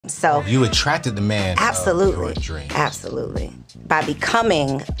So you attracted the man absolutely, of your dreams. Absolutely. By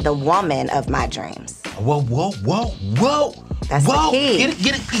becoming the woman of my dreams. Whoa. That's the key.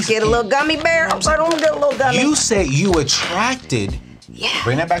 Get a little gummy bear. Get a little gummy. You said you attracted. Yeah.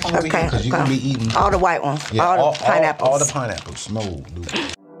 Bring that back over here because you're going to be eating. All the white ones. Yeah, all the pineapples. All the pineapples. Smooth.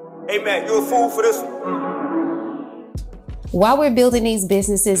 Hey, man, you a fool for this one? While we're building these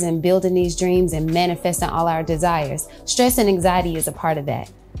businesses and building these dreams and manifesting all our desires, stress and anxiety is a part of that.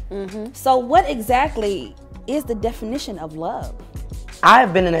 So what exactly is the definition of love?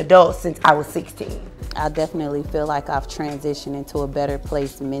 I've been an adult since I was 16. I definitely feel like I've transitioned into a better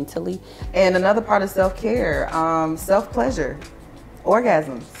place mentally. And another part of self-care, self-pleasure,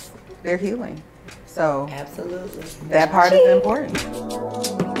 orgasms, they're healing. So Absolutely. That part is important.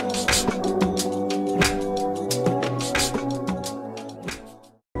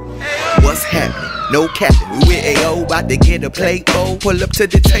 What's happening? No capping. We with AO, about to get a plate bowl. Pull up to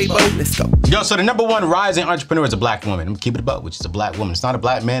the table. Let's go. Yo, so the #1 rising entrepreneur is a black woman. I'm keep it above, which is a black woman. It's not a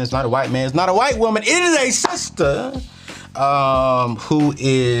black man. It's not a white man. It's not a white woman. It is a sister who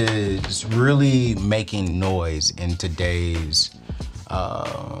is really making noise in today's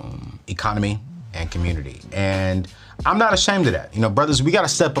economy and community. And I'm not ashamed of that. You know, brothers, we got to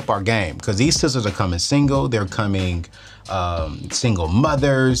step up our game because these sisters are coming single. They're coming single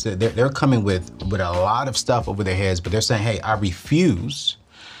mothers. They're coming with a lot of stuff over their heads, but they're saying, hey, I refuse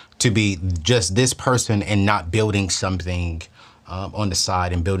to be just this person and not building something on the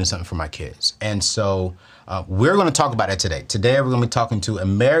side and building something for my kids. And so we're going to talk about it today. Today, we're going to be talking to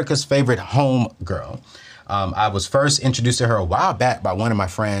America's favorite home girl. I was first introduced to her a while back by one of my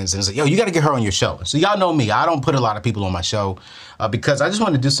friends and said, yo, you got to get her on your show. So y'all know me. I don't put a lot of people on my show because I just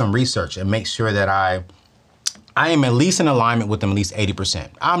want to do some research and make sure that I am at least in alignment with them at least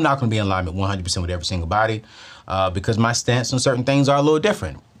 80%. I'm not going to be in alignment 100% with every single body because my stance on certain things are a little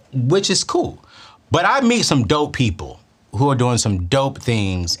different, which is cool. But I meet some dope people who are doing some dope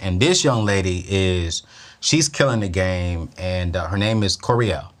things. And this young lady she's killing the game. And her name is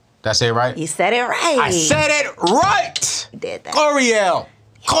Koreeyell. Did I say it right? You said it right. I said it right. You did that. Koreeyell.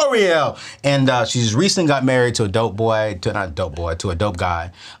 And she's recently got married to a dope boy, to a dope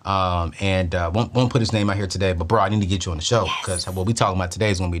guy. Won't put his name out here today, but bro, I need to get you on the show because what we talking about today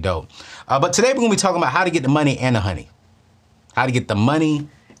is gonna be dope. But today we're gonna be talking about how to get the money and the honey. How to get the money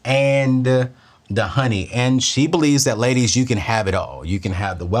and the honey. And she believes that, ladies, you can have it all. You can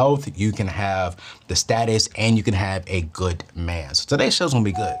have the wealth, you can have the status, and you can have a good man. So today's show's gonna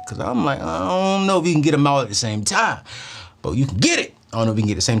be good because I'm like, I don't know if you can get them all at the same time, but you can get it. I don't know if we can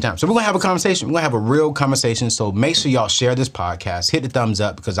get it at the same time. So we're gonna have a conversation. We're gonna have a real conversation. So make sure y'all share this podcast, hit the thumbs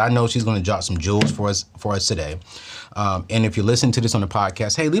up because I know she's gonna drop some jewels for us today. And if you're listening to this on the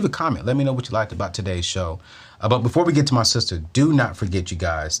podcast, hey, leave a comment. Let me know what you liked about today's show. But before we get to my sister, do not forget, you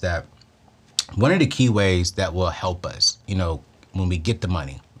guys, that one of the key ways that will help us, you know, when we get the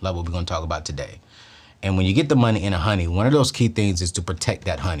money, like what we're gonna talk about today. And when you get the money and the honey, one of those key things is to protect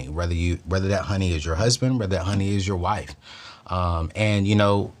that honey, whether that honey is your husband, whether that honey is your wife. And you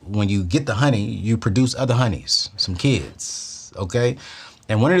know, when you get the honey, you produce other honeys, some kids, okay?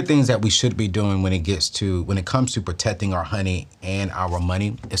 And one of the things that we should be doing when it comes to protecting our honey and our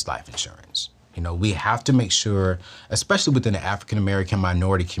money is life insurance. You know, we have to make sure, especially within the African-American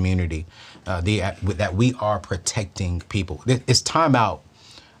minority community, that we are protecting people. It's time out.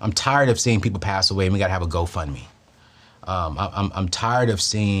 I'm tired of seeing people pass away and we gotta have a GoFundMe. I'm tired of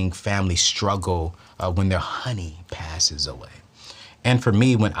seeing families struggle when their honey passes away. And for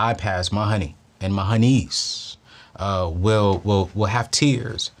me, when I pass, my honey and my honeys will have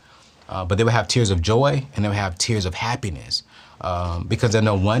tears, but they will have tears of joy and they'll have tears of happiness because they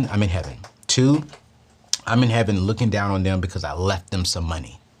know, one, I'm in heaven. Two, I'm in heaven looking down on them because I left them some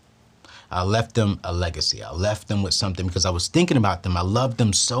money. I left them a legacy. I left them with something because I was thinking about them. I loved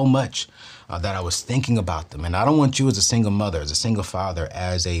them so much that I was thinking about them. And I don't want you as a single mother, as a single father,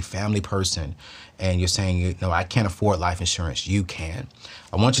 as a family person, and you're saying, you know, I can't afford life insurance. You can.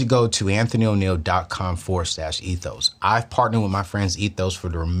 I want you to go to anthonyoneal.com/ethos. I've partnered with my friends Ethos for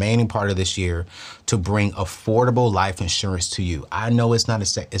the remaining part of this year to bring affordable life insurance to you. I know it's not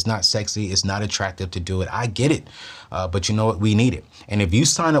sexy, it's not attractive to do it. I get it, but you know what? We need it. And if you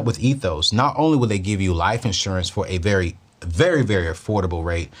sign up with Ethos, not only will they give you life insurance for a very, very, very affordable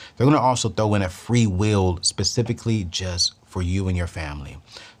rate, they're gonna also throw in a free will specifically just for you and your family.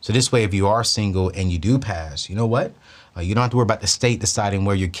 So this way, if you are single and you do pass, you know what? You don't have to worry about the state deciding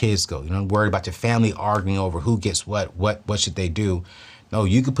where your kids go. You don't worry about your family arguing over who gets what should they do. No,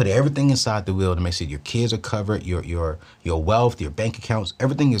 you can put everything inside the will to make sure your kids are covered, your wealth, your bank accounts,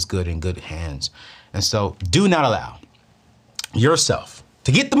 everything is good in good hands. And so do not allow yourself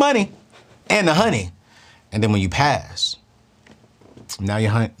to get the money and the honey. And then when you pass, now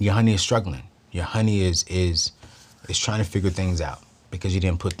your honey is struggling. Your honey is trying to figure things out because you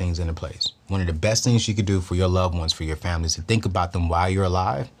didn't put things into place. One of the best things you could do for your loved ones, for your family, is to think about them while you're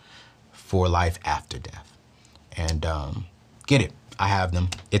alive for life after death. And get it. I have them.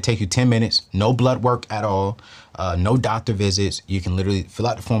 It takes you 10 minutes, no blood work at all, no doctor visits. You can literally fill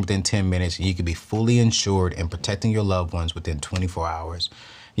out the form within 10 minutes and you can be fully insured and protecting your loved ones within 24 hours.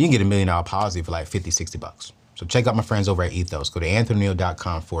 You can get $1 million policy for like 50, 60 bucks. So check out my friends over at Ethos. Go to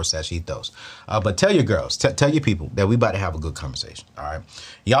anthonyneal.com/ethos. But tell your girls, tell your people that we about to have a good conversation, all right?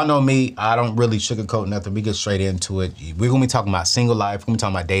 Y'all know me. I don't really sugarcoat nothing. We get straight into it. We're going to be talking about single life. We're going to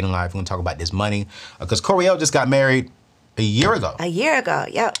be talking about dating life. We're going to talk about this money. Because Koreeyell just got married a year ago. A year ago,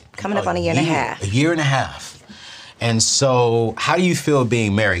 yep. Coming up on a year and a half. A year and a half. And so how do you feel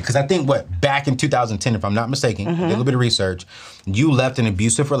being married? Because I think, back in 2010, if I'm not mistaken, I did a little bit of research, you left an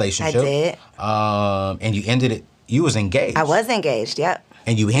abusive relationship. I did. And you ended it, you was engaged. I was engaged, yep.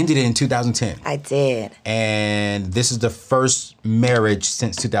 And you ended it in 2010. I did. And this is the first marriage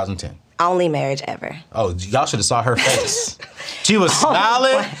since 2010. Only marriage ever. Oh, y'all should have saw her face. She was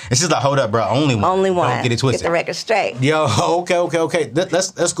smiling, and she's like, hold up, bro, only one. Only one. Don't get it twisted. Get the record straight. Yo, okay.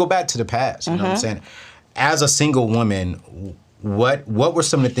 Let's go back to the past, you know what I'm saying? As a single woman, what were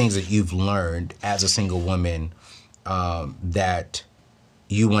some of the things that you've learned as a single woman that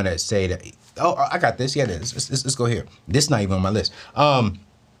you want to say that, oh, I got this, yeah, let's go here. This is not even on my list.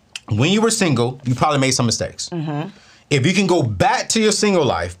 When you were single, you probably made some mistakes. If you can go back to your single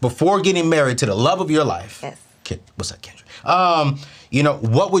life before getting married to the love of your life. Yes. What's up, Kendra? You know,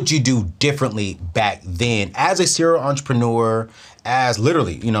 what would you do differently back then as a serial entrepreneur, as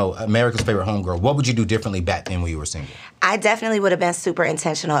literally, you know, America's favorite homegirl? What would you do differently back then when you were single? I definitely would have been super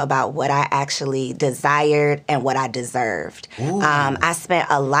intentional about what I actually desired and what I deserved. I spent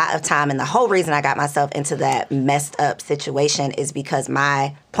a lot of time, and the whole reason I got myself into that messed up situation is because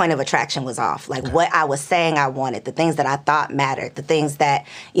my point of attraction was off. Like what I was saying I wanted, the things that I thought mattered, the things that,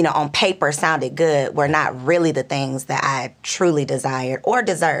 you know, on paper sounded good were not really the things that I truly desired or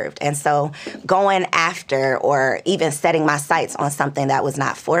deserved. And so going after or even setting my sights on something that was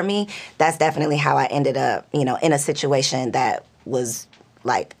not for me, that's definitely how I ended up, you know, in a situation that was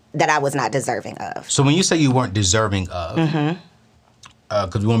like, that I was not deserving of. So when you say you weren't deserving of,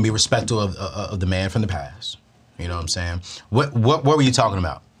 because we want to be respectful of the man from the past, you know what I'm saying? What were you talking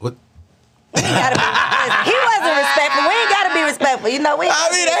about? What? He wasn't respectful. We ain't got to be respectful. You know,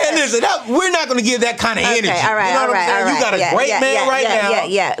 hey, listen, we're not going to give that kind of energy. All right, you know what I'm saying? You got a great man right now.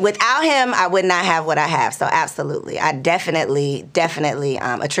 Yeah. Without him, I would not have what I have. So absolutely. I definitely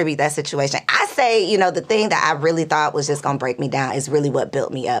attribute that situation. I say, you know, the thing that I really thought was just going to break me down is really what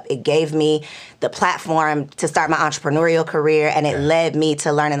built me up. It gave me the platform to start my entrepreneurial career, and it led me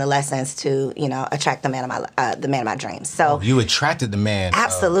to learning the lessons to, you know, attract the man of my dreams. So you attracted the man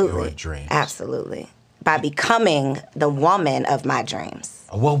of your dreams. Absolutely. By becoming the woman of my dreams.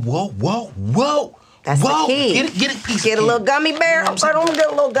 Whoa. That's the key. Get it, piece. Get a little gummy bear. Get a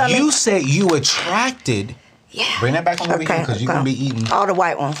little gummy. You said you attracted. Yeah. Bring that back on over here because you're going to be eating. All the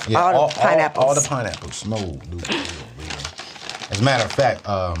white ones. Yeah, all the pineapples. All the pineapples. Smooth. As a matter of fact,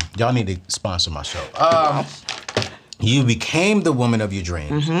 y'all need to sponsor my show. You became the woman of your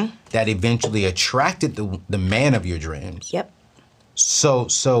dreams that eventually attracted the man of your dreams. Yep.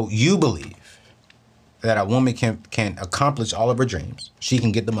 So you believe that a woman can accomplish all of her dreams. She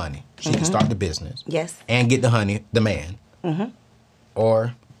can get the money. She can start the business. Yes. And get the man.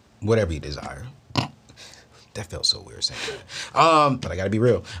 Or whatever you desire. That felt so weird saying that. But I gotta be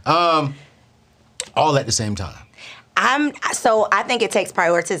real. All at the same time. So I think it takes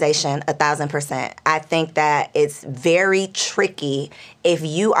prioritization 1,000%. I think that it's very tricky if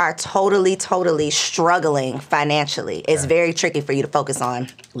you are totally struggling financially. It's very tricky for you to focus on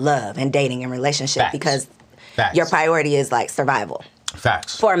love and dating and relationship because your priority is like survival.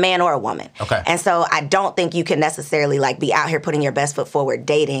 Facts. For a man or a woman. Okay. And so I don't think you can necessarily like be out here putting your best foot forward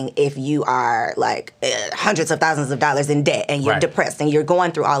dating if you are like hundreds of thousands of dollars in debt and you're depressed and you're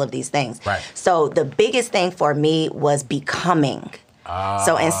going through all of these things. Right. So the biggest thing for me was becoming.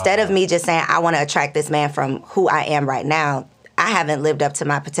 So instead of me just saying I want to attract this man from who I am right now, I haven't lived up to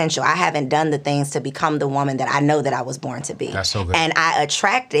my potential. I haven't done the things to become the woman that I know that I was born to be. That's so good. And I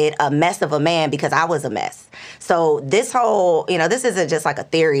attracted a mess of a man because I was a mess. So this whole, you know, this isn't just like a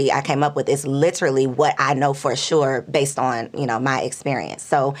theory I came up with. It's literally what I know for sure based on, you know, my experience.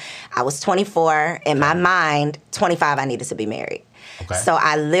 So I was 24. In my mind, 25, I needed to be married. Okay. So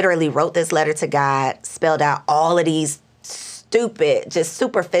I literally wrote this letter to God, spelled out all of these stupid, just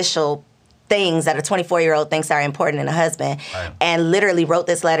superficial things that a 24-year-old thinks are important in a husband. Right. And literally wrote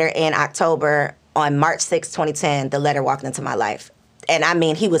this letter in October. On March 6, 2010, the letter walked into my life. And I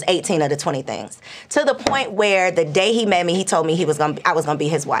mean, he was 18 of the 20 things. To the point where the day he met me, he told me I was gonna be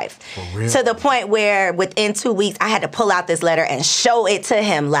his wife. For real? To the point where within 2 weeks, I had to pull out this letter and show it to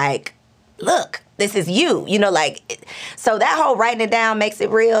him like, look, this is you, like, so that whole writing it down makes it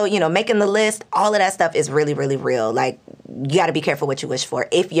real, making the list, all of that stuff is really, really real. Like, you got to be careful what you wish for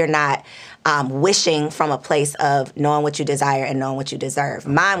if you're not wishing from a place of knowing what you desire and knowing what you deserve.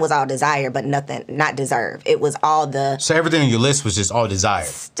 Mine was all desire, but not deserve. It was all the... So everything on your list was just all desire?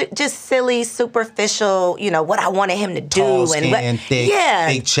 Just silly, superficial, what I wanted him to do. Tall skin, thick,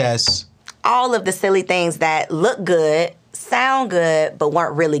 big chest. All of the silly things that look good, sound good, but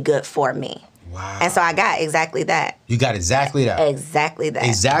weren't really good for me. Wow. And so I got exactly that. You got exactly that? Exactly that.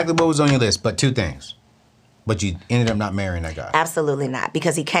 Exactly what was on your list, but 2 things. But you ended up not marrying that guy. Absolutely not,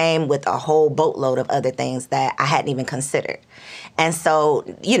 because he came with a whole boatload of other things that I hadn't even considered. And so,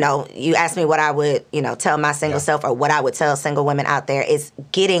 you asked me what I would, tell my single self or what I would tell single women out there is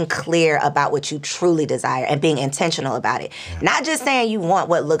getting clear about what you truly desire and being intentional about it. Yeah. Not just saying you want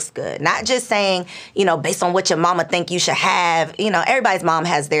what looks good. Not just saying, based on what your mama think you should have. Everybody's mom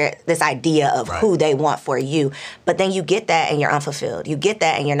has this idea of who they want for you. But then you get that and you're unfulfilled. You get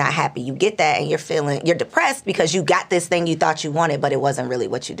that and you're not happy. You get that and you're depressed because you got this thing you thought you wanted, but it wasn't really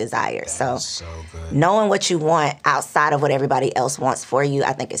what you desired. So good. Knowing what you want outside of what everybody else wants for you,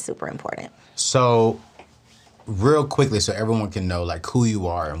 I think is super important. So real quickly, so everyone can know like who you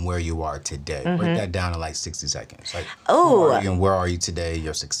are and where you are today. Break that down in like 60 seconds. Like, who are you and where are you today,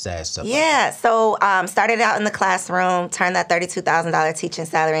 your success, stuff like that. So started out in the classroom, turned that $32,000 teaching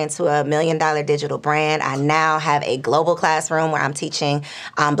salary into $1 million digital brand. I now have a global classroom where I'm teaching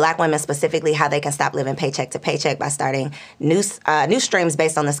Black women specifically how they can stop living paycheck to paycheck by starting new streams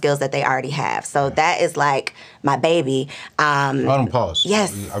based on the skills that they already have. So that is like my baby. Hold on, pause.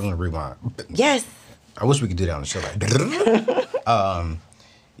 Yes. I want to rewind. Yes. I wish we could do that on the show. Like,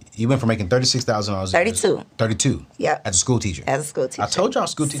 you went from making $36,000. 32. 32. Yep. As a school teacher. As a school teacher. I told y'all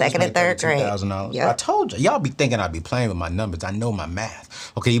school teachers Second and third grade. $32,000. Yep. I told y'all be thinking I'd be playing with my numbers. I know my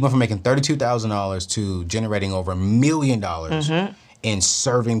math. Okay, you went from making $32,000 to generating over $1 million in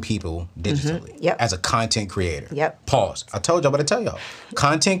serving people digitally as a content creator. Yep. Pause. I told y'all, but I tell y'all,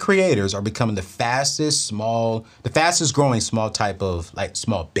 content creators are becoming the fastest growing small type of like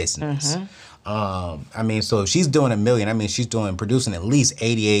small business. I mean, so if she's doing $1 million, I mean, she's producing at least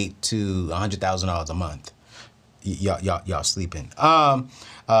 $88,000 to $100,000 a month. Y'all sleeping. So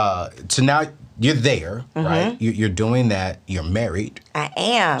now you're there, right? You're doing that. You're married. I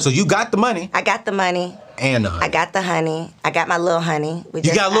am. So you got the money. I got the money. And the honey. I got the honey. I got my little honey.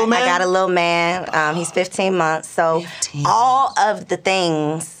 You got a little man? I got a little man. He's 15 months. So all of the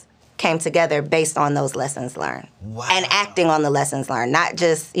things came together based on those lessons learned. Wow. And acting on the lessons learned, not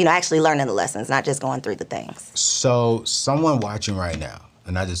just, actually learning the lessons, not just going through the things. So someone watching right now,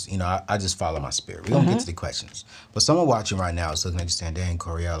 and I just, I just follow my spirit. We're going to get to the questions. But someone watching right now is looking at you saying, dang,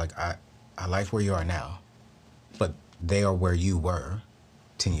 Koreeyell, like, I like where you are now, but they are where you were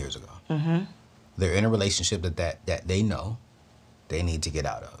 10 years ago. They're in a relationship that they know they need to get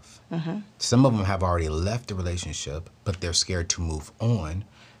out of. Some of them have already left the relationship, but they're scared to move on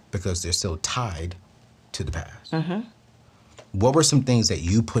because they're still tied to the past. What were some things that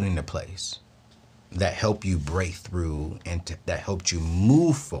you put into place that helped you break through and that helped you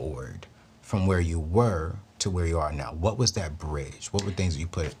move forward from where you were to where you are now? What was that bridge? What were things that you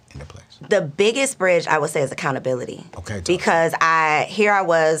put into place? The biggest bridge, I would say, is accountability. Okay. Because I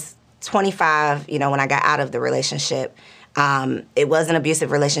was 25, when I got out of the relationship. It was an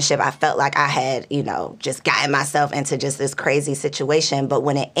abusive relationship. I felt like I had, just gotten myself into just this crazy situation. But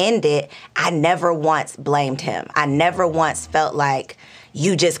when it ended, I never once blamed him. I never once felt like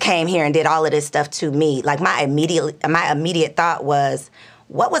you just came here and did all of this stuff to me. Like my immediate thought was,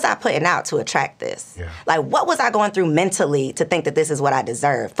 what was I putting out to attract this? Yeah. Like, what was I going through mentally to think that this is what I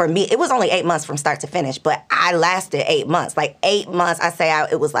deserve? For me, it was only 8 months from start to finish, but I lasted 8 months. Like 8 months,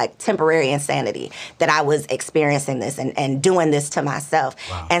 it was like temporary insanity that I was experiencing this and doing this to myself.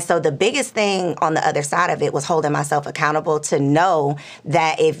 Wow. And so the biggest thing on the other side of it was holding myself accountable to know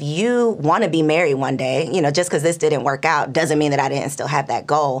that if you want to be married one day, just because this didn't work out doesn't mean that I didn't still have that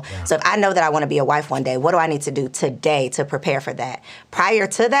goal. Yeah. So if I know that I want to be a wife one day, what do I need to do today to prepare for that? Prior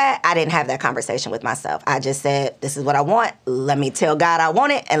prior to that, I didn't have that conversation with myself. I just said, this is what I want. Let me tell God I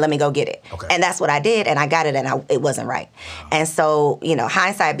want it, and let me go get it. Okay. And that's what I did, and I got it, and it wasn't right. And so, you know,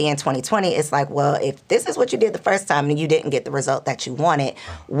 hindsight being 2020, it's like, well, if this is what you did the first time and you didn't get the result that you wanted,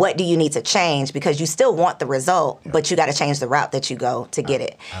 what do you need to change? Because you still want the result, but you got to change the route that you go to get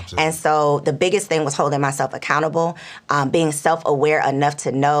it. Absolutely. And so the biggest thing was holding myself accountable, being self-aware enough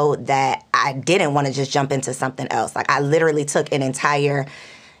to know that I didn't want to just jump into something else. Like, I literally took an entire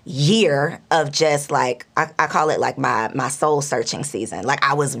year of just like, I call it like my soul searching season. Like,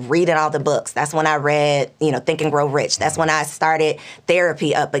 I was reading all the books. That's when I read, you know, Think and Grow Rich. That's when I started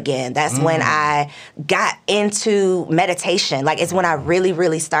therapy up again. That's when I got into meditation. Like, it's when I really,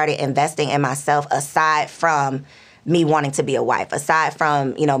 really started investing in myself, aside from me wanting to be a wife, aside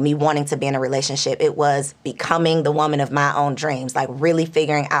from, you know, me wanting to be in a relationship. It was becoming the woman of my own dreams, like really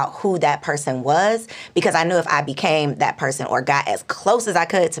figuring out who that person was, because I knew if I became that person or got as close as I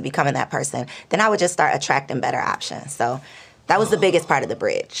could to becoming that person, then I would just start attracting better options. So that was the biggest part of the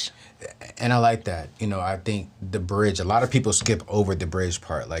bridge. And I like that. You know, I think the bridge, a lot of people skip over the bridge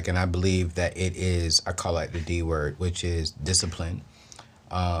part. Like, and I believe that it is, I call it the D word, which is discipline.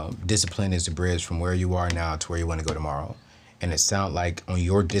 Discipline is the bridge from where you are now to where you want to go tomorrow. And it sounds like on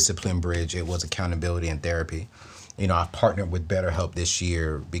your discipline bridge, it was accountability and therapy. You know, I've partnered with BetterHelp this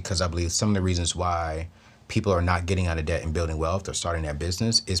year because I believe some of the reasons why people are not getting out of debt and building wealth or starting that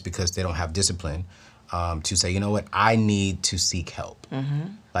business is because they don't have discipline to say, you know what, I need to seek help.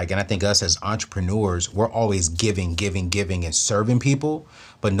 Like, and I think us as entrepreneurs, we're always giving, and serving people,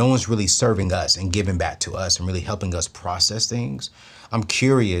 but no one's really serving us and giving back to us and really helping us process things. I'm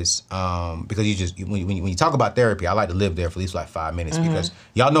curious, because when you talk about therapy, I like to live there for at least like 5 minutes because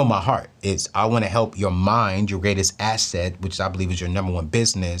y'all know my heart. It's, I want to help your mind, your greatest asset, which I believe is your number one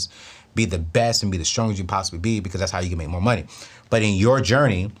business, be the best and be the strongest you possibly be, because that's how you can make more money. But in your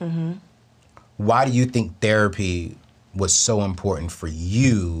journey, why do you think therapy was so important for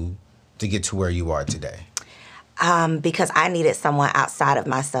you to get to where you are today? Because I needed someone outside of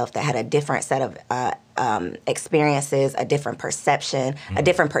myself that had a different set of experiences, a different perception, a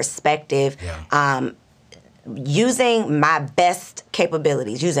different perspective. Using my best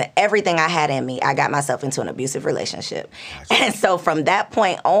capabilities, using everything I had in me, I got myself into an abusive relationship. Gotcha. And so from that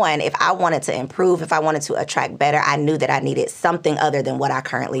point on, if I wanted to improve, if I wanted to attract better, I knew that I needed something other than what I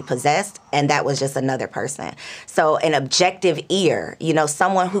currently possessed, and that was just another person. So an objective ear, you know,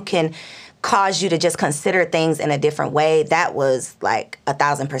 someone who can cause you to just consider things in a different way, that was like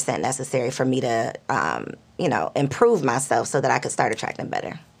 1,000% necessary for me to, you know, improve myself so that I could start attracting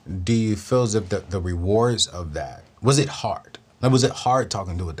better. Do you feel as if the rewards of that, was it hard? Like, was it hard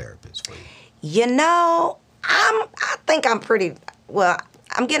talking to a therapist for you? You know, I think I'm pretty, well,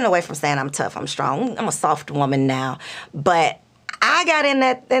 I'm getting away from saying I'm tough, I'm strong. I'm a soft woman now. But I got in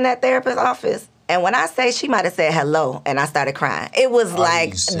that therapist's office, and when I say, she might have said hello, and I started crying. It was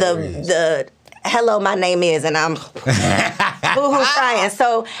like the hello, my name is, and I'm boo-hoo crying.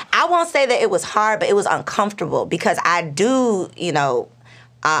 So I won't say that it was hard, but it was uncomfortable because I do, you know,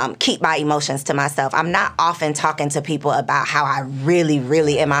 keep my emotions to myself. I'm not often talking to people about how I really,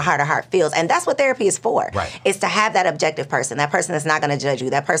 really in my heart of heart feels. And that's what therapy is for. Right. It's to have that objective person, that person that's not going to judge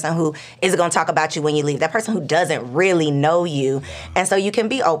you, that person who isn't going to talk about you when you leave, that person who doesn't really know you. And so you can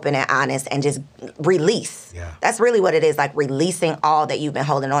be open and honest and just release. That's really what it is, like releasing all that you've been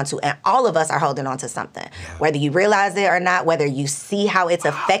holding on to. And all of us are holding on to something. Whether you realize it or not, whether you see how it's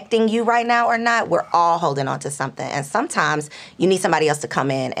affecting you right now or not, we're all holding on to something. And sometimes you need somebody else to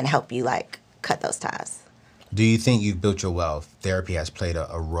come in and help you like cut those ties. Do you think you've built your wealth? Therapy has played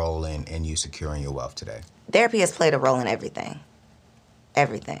a role in you securing your wealth today? Therapy has played a role in everything.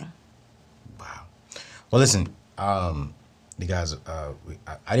 Everything. Wow. Well, listen, you guys,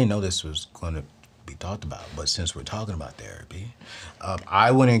 I didn't know this was going to be talked about, but since we're talking about therapy,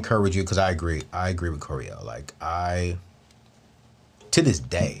 I want to encourage you, because I agree with Koreeyell. Like, to this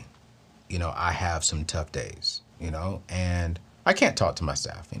day, you know, I have some tough days, you know, and I can't talk to my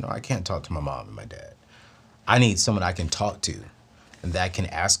staff, you know, I can't talk to my mom and my dad. I need someone I can talk to and that can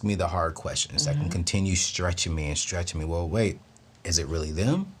ask me the hard questions, that can continue stretching me. Well, wait, is it really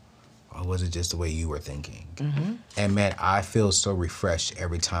them? Or was it just the way you were thinking? And man, I feel so refreshed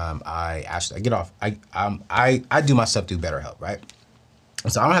every time I get off. I do my stuff through BetterHelp, right?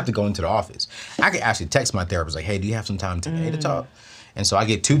 So I don't have to go into the office. I can actually text my therapist like, hey, do you have some time today to talk? And so I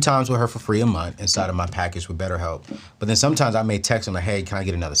get 2 times with her for free a month inside of my package with BetterHelp. But then sometimes I may text them like, hey, can I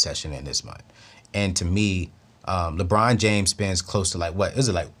get another session in this month? And to me, LeBron James spends close to like, what, is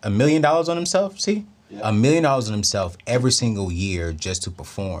it like $1 million on himself, see? $1 million in himself every single year just to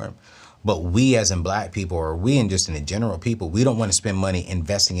perform. But we as in black people, or we in just in the general people, we don't want to spend money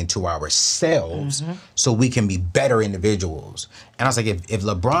investing into ourselves so we can be better individuals. And I was like, if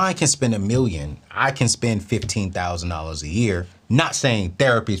LeBron can spend $1 million, I can spend $15,000 a year. Not saying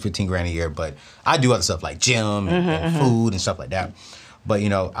therapy is 15 grand a year, but I do other stuff like gym and food and stuff like that. But you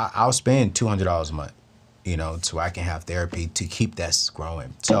know, I'll spend $200 a month, you know, so I can have therapy to keep that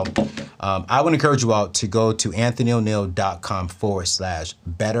growing. So I would encourage you all to go to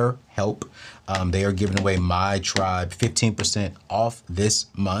anthonyoneal.com/BetterHelp. They are giving away My Tribe 15% off this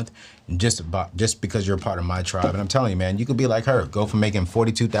month, just because you're a part of My Tribe. And I'm telling you, man, you could be like her. Go from making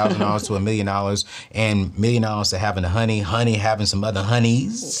 $42,000 to $1 million, and $1 million to having a honey having some other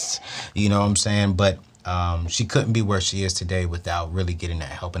honeys. You know what I'm saying? But she couldn't be where she is today without really getting that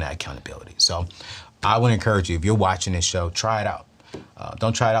help and that accountability. So I would encourage you, if you're watching this show, try it out.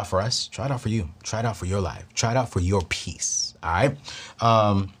 Don't try it out for us. Try it out for you. Try it out for your life. Try it out for your peace. All right?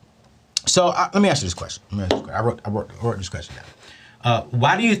 So let me ask you this question. I wrote this question down.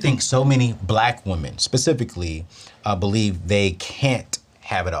 Why do you think so many black women specifically believe they can't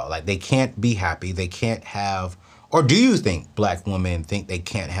have it all? Like they can't be happy, they can't have, or do you think black women think they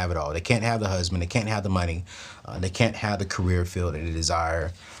can't have it all? They can't have the husband, they can't have the money, they can't have the career field that they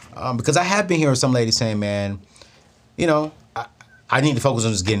desire. Because I have been hearing some ladies saying, man, you know, I need to focus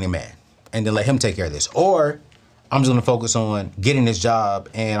on just getting a man and then let him take care of this. Or I'm just gonna focus on getting this job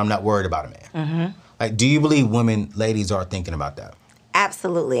and I'm not worried about a man. Like, do you believe ladies are thinking about that?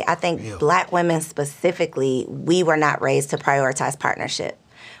 Absolutely. I think black women specifically, we were not raised to prioritize partnership.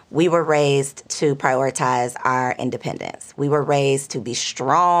 We were raised to prioritize our independence. We were raised to be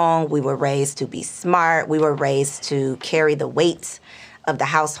strong. We were raised to be smart. We were raised to carry the weight of the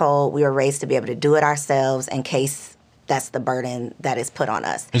household. We were raised to be able to do it ourselves in case that's the burden that is put on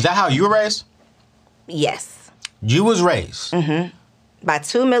us. Is that how you were raised? Yes. You was raised? By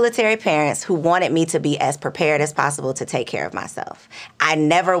two military parents who wanted me to be as prepared as possible to take care of myself. I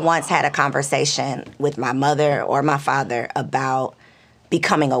never once had a conversation with my mother or my father about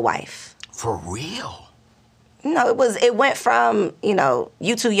becoming a wife. For real? No, it went from, you know,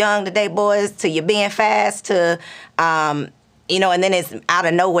 you too young to date boys to you being fast to, you know, and then it's out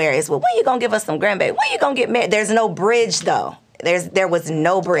of nowhere. It's, well, when you gonna give us some grandbaby? When you gonna get married? There's no bridge though. There was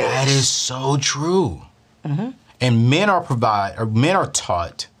no bridge. That is so true. And men are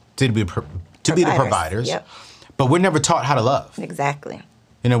taught to be the providers. Yep. But we're never taught how to love. Exactly.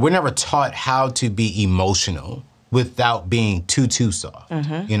 You know, we're never taught how to be emotional without being too soft.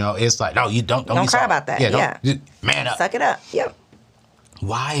 You know, it's like, no, you don't be cry soft. about that. Just man up. Suck it up. Yep.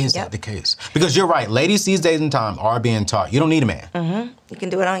 Why is that the case? Because you're right. Ladies these days and time are being taught you don't need a man. You can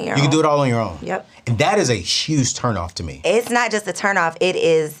do it on your own. You can do it all on your own. Yep. And that is a huge turnoff to me. It's not just a turnoff. It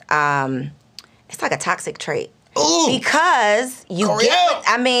is, it's like a toxic trait. Ooh. Because you get,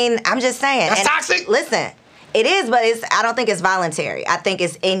 I mean, I'm just saying. That's toxic. Listen, it is, but I don't think it's voluntary. I think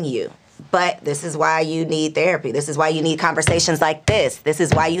it's in you. But this is why you need therapy. This is why you need conversations like this. This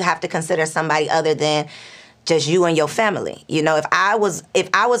is why you have to consider somebody other than just you and your family. You know, if I was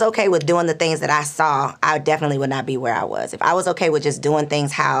okay with doing the things that I saw, I definitely would not be where I was. If I was okay with just doing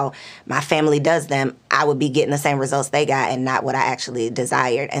things how my family does them, I would be getting the same results they got and not what I actually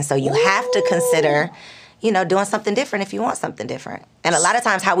desired. And so you have to consider, you know, doing something different if you want something different. And a lot of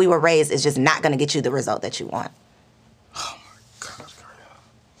times how we were raised is just not going to get you the result that you want. Oh my gosh,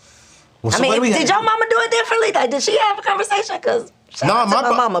 well, I mean, did your mama do it differently? Like, did she have a conversation? Because my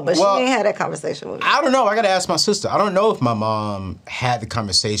mama, but she didn't have that conversation with me. I don't know. I got to ask my sister. I don't know if my mom had the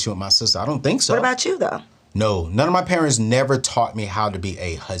conversation with my sister. I don't think so. What about you, though? No. None of my parents never taught me how to be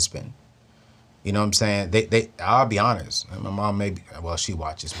a husband. You know what I'm saying? I'll be honest. My mom she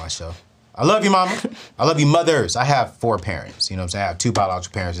watches my show. I love you, mama. I love you, mothers. I have 4 parents. You know what I'm saying? I have 2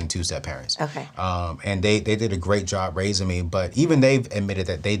 biological parents and 2 step parents. Okay. And they did a great job raising me, but even they've admitted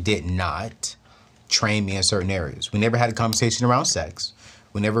that they did not train me in certain areas. We never had a conversation around sex.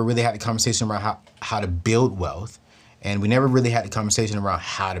 We never really had a conversation around how to build wealth. And we never really had a conversation around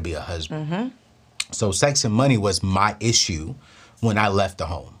how to be a husband. So sex and money was my issue when I left the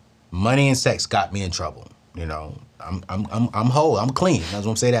home. Money and sex got me in trouble, you know. I'm whole, I'm clean, I was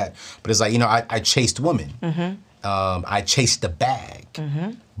gonna say that. But it's like, you know, I chased women. I chased the bag.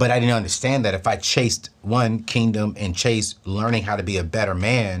 But I didn't understand that if I chased one kingdom and chased learning how to be a better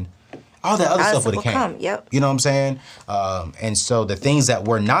man, all that other stuff would have came. Yep. You know what I'm saying? And so the things that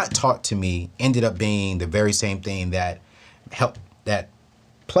were not taught to me ended up being the very same thing that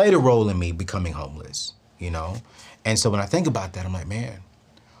played a role in me becoming homeless, you know? And so when I think about that, I'm like, man,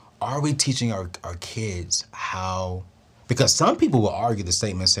 are we teaching our kids how, because some people will argue the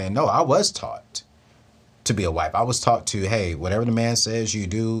statement saying, no, I was taught to be a wife. I was taught to, hey, whatever the man says, you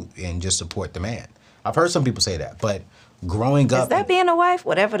do, and just support the man. I've heard some people say that, but growing up... Is that being a wife?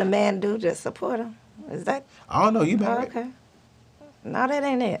 Whatever the man do, just support him? Is that... I don't know, you married. Oh, okay. No, that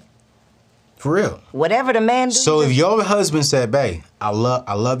ain't it. For real. Whatever the man do. So if your husband said, babe, I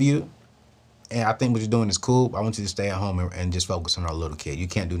love you, and I think what you're doing is cool, I want you to stay at home and just focus on our little kid. You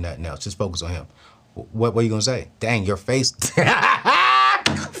can't do nothing else. Just focus on him. What are you going to say? Dang, your face.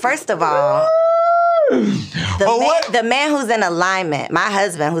 First of all, the man who's in alignment, my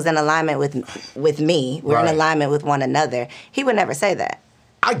husband who's in alignment with me, we're in alignment with one another, he would never say that.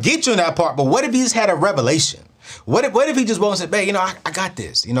 I get you in that part, but what if he's had a revelation? What if he just won't say, babe, you know, I got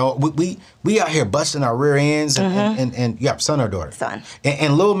this. You know, we out here busting our rear ends and you have son or daughter? Son.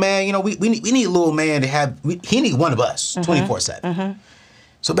 And little man, you know, we need little man to have, he need one of us 24/7.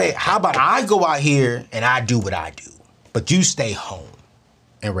 So babe, how about I go out here and I do what I do, but you stay home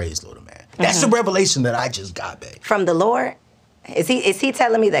and raise little man. That's the revelation that I just got, babe. From the Lord? Is he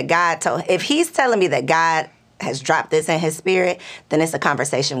telling me that God told, if he's telling me that God has dropped this in his spirit, then it's a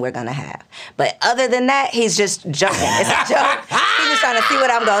conversation we're gonna have. But other than that, he's just joking. It's a joke. He's just trying to see what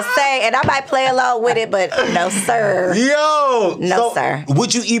I'm gonna say, and I might play along with it, but no, sir. Yo! No, sir.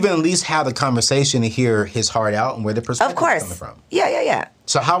 Would you even at least have the conversation to hear his heart out and where the perspective is coming from? Yeah.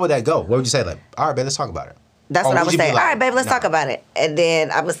 So how would that go? What would you say? Like, all right, babe, let's talk about it. That's what I would say. Like, all right, babe, let's talk about it. And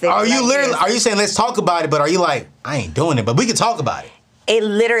then I would say, are you saying let's talk about it, but are you like, I ain't doing it, but we can talk about it? It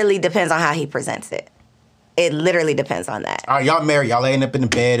literally depends on how he presents it. It literally depends on that. All right, y'all married, y'all laying up in the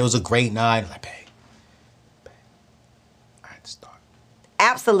bed, it was a great night. Like, babe, I had to start.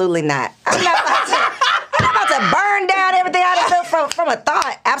 Absolutely not. I'm not about to burn down everything I done built from a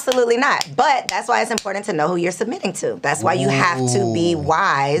thought. Absolutely not. But that's why it's important to know who you're submitting to. That's why you have to be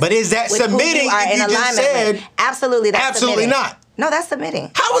wise. But is that submitting if you just said? Absolutely, that's absolutely submitting. not. No, that's submitting.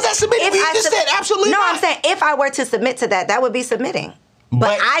 How was that submitting? You just said absolutely not. No, I'm saying if I were to submit to that, that would be submitting.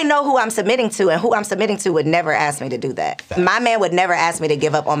 But I know who I'm submitting to, and who I'm submitting to would never ask me to do that. Fact. My man would never ask me to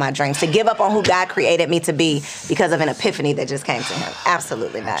give up on my dreams, to give up on who God created me to be because of an epiphany that just came to him.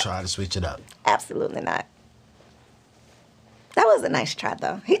 Absolutely not. Try to switch it up. Absolutely not. That was a nice try,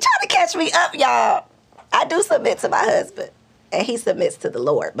 though. He tried to catch me up, y'all. I do submit to my husband, and he submits to the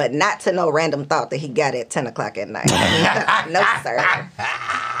Lord, but not to no random thought that he got at 10 o'clock at night. No, sir.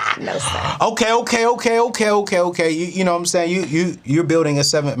 No, sir. Okay. You know what I'm saying? You're building you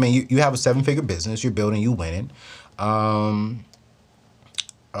have a 7-figure business. You're building, you winning.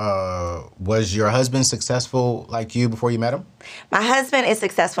 Was your husband successful like you before you met him? My husband is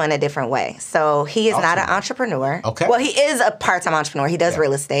successful in a different way. So he is not an entrepreneur. Okay. Well, he is a part-time entrepreneur. He does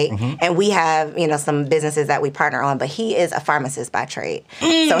real estate, and we have some businesses that we partner on. But he is a pharmacist by trade.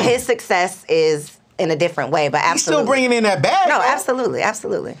 So his success is in a different way. But absolutely, he's still bringing in that bag. No, though.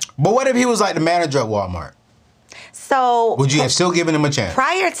 absolutely. But what if he was like the manager at Walmart? So would you have still given him a chance?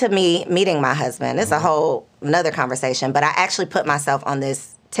 Prior to me meeting my husband, it's a whole another conversation. But I actually put myself on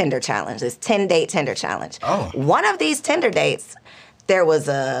this Tinder challenge, this 10-date Tinder challenge. Oh. One of these Tinder dates, there was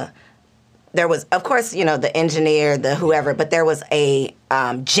of course, the engineer, the whoever, but there was a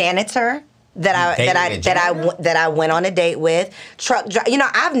janitor that I went on a date with. Truck driver.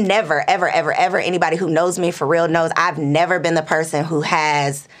 I've never ever anybody who knows me for real knows I've never been the person who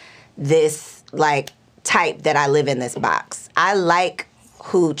has this like type that I live in this box. I like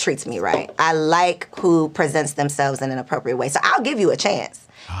who treats me right. I like who presents themselves in an appropriate way. So I'll give you a chance.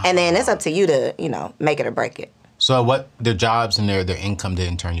 And then it's up to you to, make it or break it. So what, their jobs and their income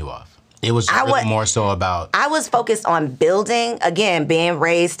didn't turn you off? It was really more so about... I was focused on building, again, being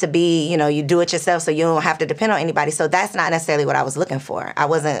raised to be, you do it yourself so you don't have to depend on anybody. So that's not necessarily what I was looking for. I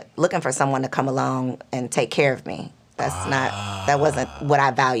wasn't looking for someone to come along and take care of me. That wasn't what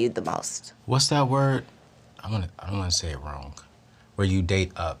I valued the most. What's that word? I don't want to say it wrong. Where you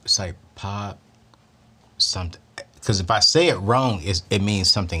date up. It's like pop something. Because if I say it wrong, it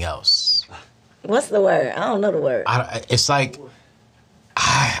means something else. What's the word? I don't know the word. It's like...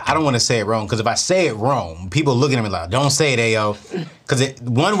 I don't want to say it wrong, because if I say it wrong, people looking at me like, don't say it, Ayo. Because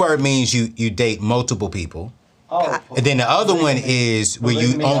one word means you date multiple people. Oh. And then the other one is where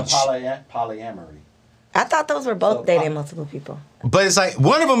you own... polyamory. I thought those were both dating multiple people. But it's like,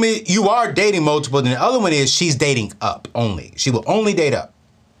 one of them is you are dating multiple, and the other one is she's dating up only. She will only date up.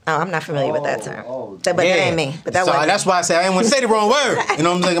 Oh, I'm not familiar with that term. But that ain't me. But that's why I say I didn't want to say the wrong word. You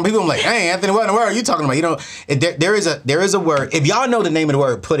know what I'm saying? People are like, hey, Anthony, what in the word are you talking about? There is a word. If y'all know the name of the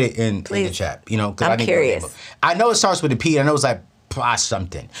word, put it in the chat. I'm curious. I know it starts with a P. I know it's like apply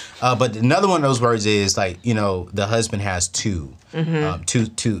something. But another one of those words is like, you know, the husband has two.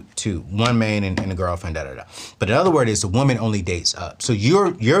 Two. One man and a girlfriend, da-da-da. But another word is the woman only dates up. So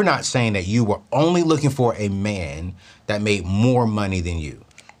you're not saying that you were only looking for a man that made more money than you.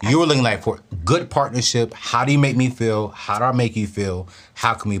 You were looking like for good partnership. How do you make me feel? How do I make you feel?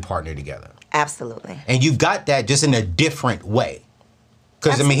 How can we partner together? Absolutely. And you've got that just in a different way.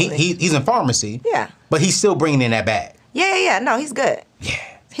 Because, I mean, he's in pharmacy. Yeah. But he's still bringing in that bag. Yeah. No, he's good. Yeah.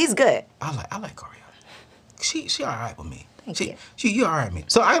 He's good. I like Koreeyell. She all right with me. Thank you. You all right with me.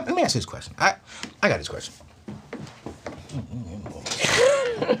 So let me ask you this question. I got this question. I'm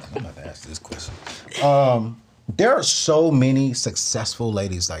about to ask this question. There are so many successful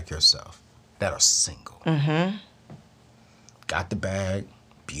ladies like yourself that are single. Got the bag,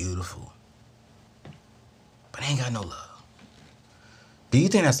 beautiful, but ain't got no love. Do you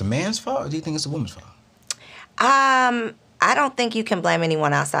think that's the man's fault, or do you think it's the woman's fault? I don't think you can blame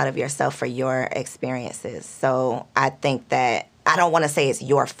anyone outside of yourself for your experiences. So I think that, I don't want to say it's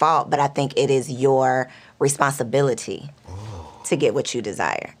your fault, but I think it is your responsibility to get what you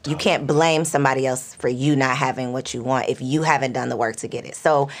desire. You can't blame somebody else for you not having what you want if you haven't done the work to get it.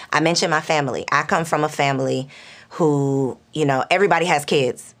 So I mentioned my family. I come from a family who, you know, everybody has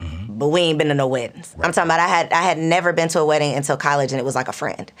kids, but we ain't been to no weddings. Right. I'm talking about I had never been to a wedding until college, and it was like a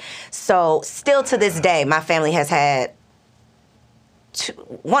friend. So still to this day, my family has had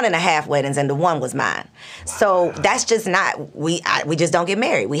 1.5 weddings, and the one was mine. Wow. So that's just not, we just don't get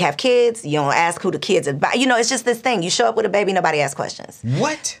married. We have kids. You don't ask who the kids are. You know, it's just this thing. You show up with a baby, nobody asks questions.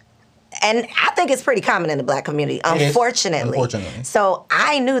 What? And I think it's pretty common in the Black community, unfortunately. So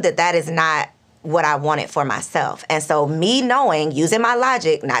I knew that is not what I wanted for myself. And so me knowing, using my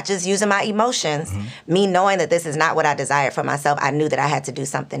logic, not just using my emotions, me knowing that this is not what I desired for myself, I knew that I had to do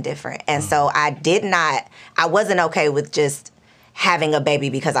something different. And so I wasn't okay with just having a baby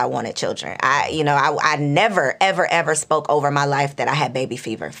because I wanted children. I never, ever, ever spoke over my life that I had baby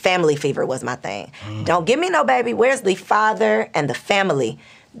fever. Family fever was my thing. Don't give me no baby. Where's the father and the family?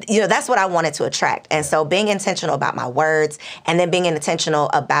 You know, that's what I wanted to attract. And so being intentional about my words, and then being intentional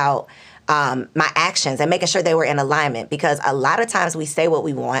about my actions and making sure they were in alignment, because a lot of times we say what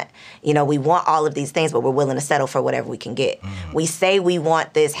we want. You know, we want all of these things, but we're willing to settle for whatever we can get. We say we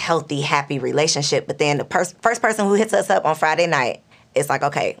want this healthy, happy relationship, but then the first person who hits us up on Friday night, it's like,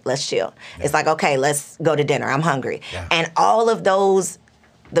 okay, let's chill. Yeah. It's like, okay, let's go to dinner. I'm hungry. Yeah. And all of those,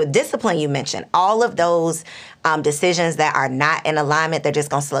 the discipline you mentioned, all of those decisions that are not in alignment, they're just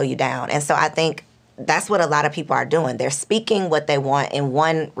going to slow you down. And so I think that's what a lot of people are doing. They're speaking what they want in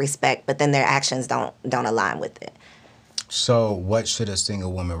one respect, but then their actions don't align with it. So what should a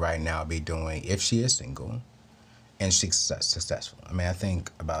single woman right now be doing if she is single and she's successful? I mean, I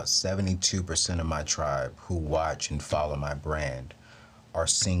think about 72% of my tribe who watch and follow my brand are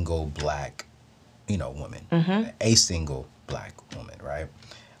single Black, women. A single Black woman, right?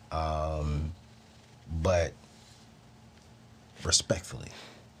 But respectfully,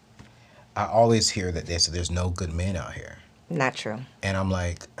 I always hear that they say there's no good men out here. Not true. And I'm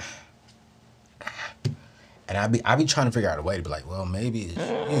like, and I be trying to figure out a way to be like, well, maybe it's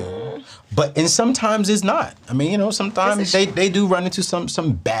you. And sometimes it's not. I mean, sometimes they do run into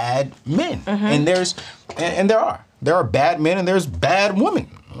some bad men. And there are bad men and there's bad women.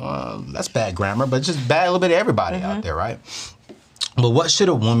 That's bad grammar, but it's just bad a little bit of everybody out there, right? But what should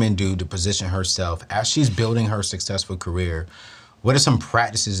a woman do to position herself as she's building her successful career? What are some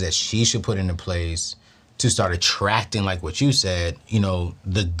practices that she should put into place to start attracting, like what you said,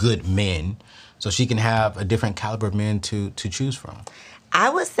 the good men, so she can have a different caliber of men to choose from?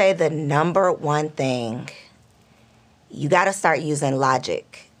 I would say the number one thing, you got to start using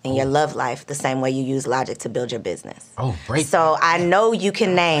logic in your love life the same way you use logic to build your business. Oh, great. So I know you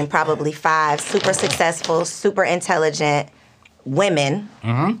can name probably 5 super successful, super intelligent women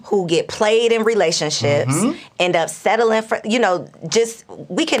who get played in relationships, end up settling for,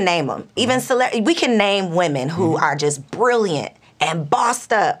 we can name them. Even we can name women who are just brilliant and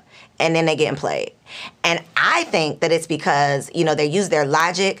bossed up, and then they getting played. And I think that it's because, they use their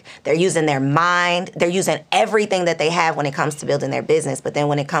logic, they're using their mind, they're using everything that they have when it comes to building their business. But then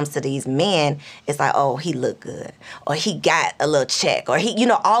when it comes to these men, it's like, oh, he looked good, or he got a little check, or he,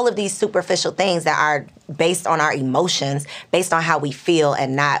 all of these superficial things that are based on our emotions, based on how we feel,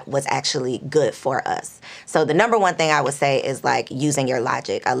 and not what's actually good for us. So the number one thing I would say is like using your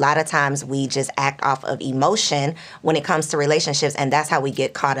logic. A lot of times we just act off of emotion when it comes to relationships, and that's how we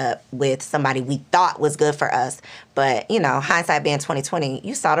get caught up with somebody we thought was good for us. But, you know, hindsight being 2020,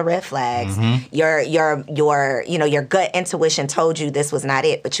 you saw the red flags. Your gut intuition told you this was not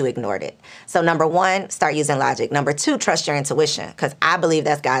it, but you ignored it. So number one, start using logic. Number two, trust your intuition, because I believe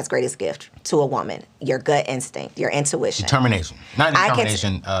that's God's greatest gift to a woman. Your gut instinct, your intuition. Determination. Not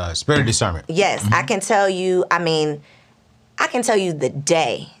determination, spirit of discernment. Yes, I can tell you, I can tell you the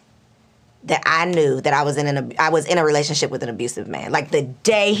day that I knew that I was in a relationship with an abusive man. Like the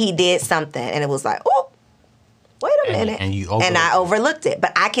day he did something and it was like, oh, wait a minute. And I overlooked it.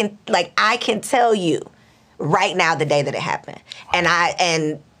 But I can tell you right now the day that it happened.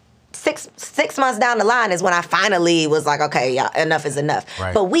 And six months down the line is when I finally was like, okay, yeah, enough is enough.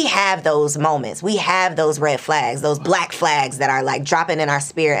 Right. But we have those moments. We have those red flags, those black flags that are like dropping in our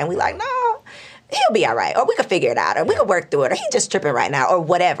spirit. And we like, no, he'll be all right. Or we could figure it out. Or we could work through it. Or he's just tripping right now. Or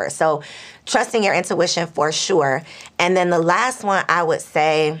whatever. So trusting your intuition for sure. And then the last one I would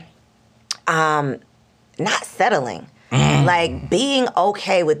say, not settling. Like being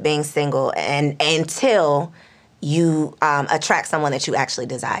okay with being and until you attract someone that you actually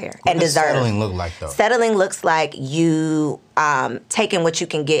desire and deserve. What does settling look like, though? Settling looks like you taking what you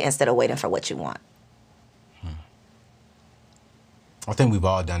can get instead of waiting for what you want. I think we've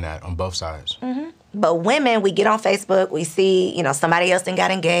all done that on both sides. But women, we get on Facebook, we see, somebody else done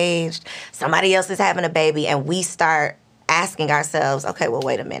got engaged, somebody else is having a baby, and we start asking ourselves, okay, well,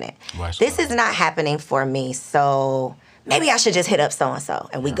 wait a minute. This is not happening for me, so maybe I should just hit up so-and-so.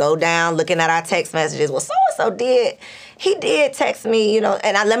 And we go down looking at our text messages. Well, so-and-so he did text me,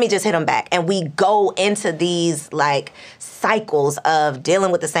 and let me just hit him back. And we go into these, like, cycles of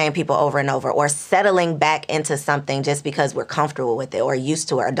dealing with the same people over and over, or settling back into something just because we're comfortable with it or used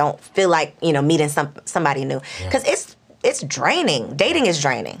to it, or don't feel like, meeting somebody new. Because it's draining. Dating is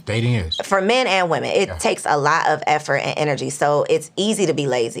draining. Dating is. For men and women. It takes a lot of effort and energy. So it's easy to be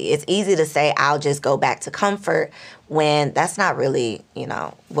lazy. It's easy to say, I'll just go back to comfort, when that's not really,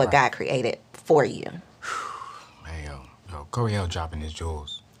 what God created for you. Hey, yo, Koreeyell dropping his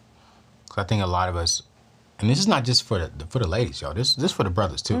jewels. Because I think a lot of us, and this is not just for the ladies, y'all. This is for the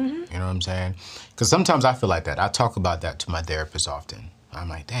brothers, too. You know what I'm saying? Because sometimes I feel like that. I talk about that to my therapist often. I'm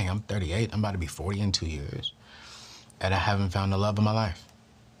like, dang, I'm 38. I'm about to be 40 in 2 years. And I haven't found the love of my life,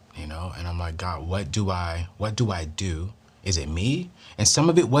 And I'm like, God, what do I do? Is it me? And some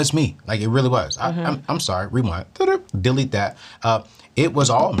of it was me, like it really was. I'm sorry, rewind, delete that. It was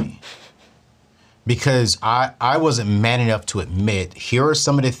all me, because I wasn't man enough to admit, here are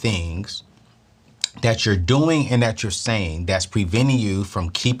some of the things that you're doing and that you're saying that's preventing you from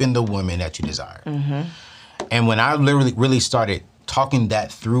keeping the woman that you desire. And when I literally really started talking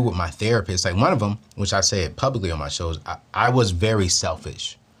that through with my therapist, like one of them, which I say it publicly on my shows, I was very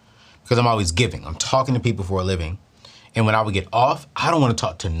selfish because I'm always giving. I'm talking to people for a living. And when I would get off, I don't want to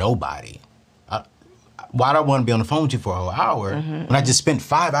talk to nobody. Why do I want to be on the phone with you for a whole hour when I just spent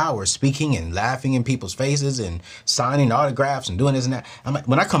 5 hours speaking and laughing in people's faces and signing autographs and doing this and that? I'm like,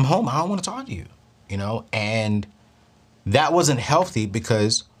 when I come home, I don't want to talk to you, And that wasn't healthy,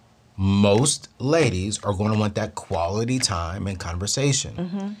 because most ladies are going to want that quality time and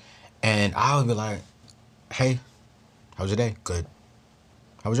conversation. And I would be like, hey, how was your day? Good.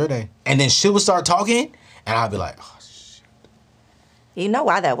 How was your day? And then she would start talking, and I'd be like, oh, shit. You know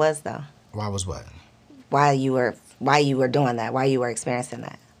why that was, though? Why was what? Why you were doing that, why you were experiencing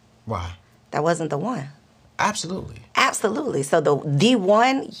that. Why? That wasn't the one. Absolutely. Absolutely. So the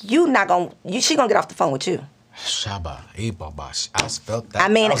one, she gonna get off the phone with you. Shaba, I felt that. I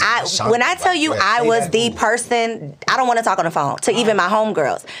mean, when I tell you I was the person, I don't want to talk on the phone to even my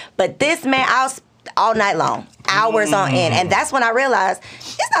homegirls. But this man, I was all night long, hours on end. And that's when I realized,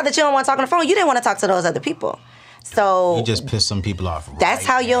 it's not that you don't want to talk on the phone. You didn't want to talk to those other people. So you just pissed some people off. That's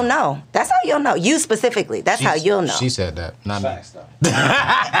how you'll know. That's how you'll know. You specifically. That's how you'll know. She said that. Not me.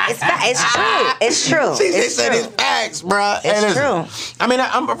 It's true. It's true. She said it's facts, bro. It's true. I mean,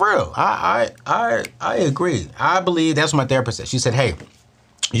 I'm for real. I agree. I believe that's what my therapist said. She said, hey,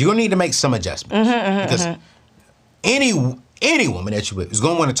 you're gonna need to make some adjustments because any woman that you with is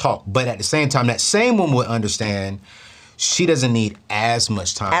gonna want to talk, but at the same time, that same woman will understand. She doesn't need as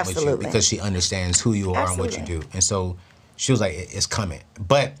much time with you because she understands who you are and what you do. And so she was like, it's coming.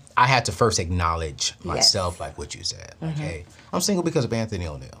 But I had to first acknowledge myself, like what you said. Like, hey, I'm single because of Anthony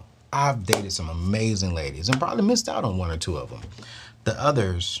O'Neill. I've dated some amazing ladies and probably missed out on one or two of them. The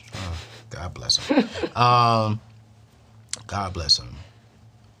others, God bless them. God bless them.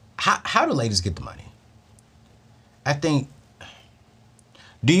 How do ladies get the money? I think,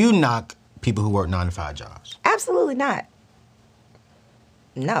 do you knock people who work 9-to-5 jobs? Absolutely not.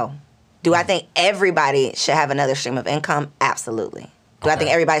 No. Do I think everybody should have another stream of income? Absolutely. Do I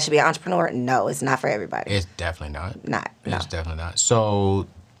think everybody should be an entrepreneur? No, it's not for everybody. It's definitely not. No. It's definitely not. So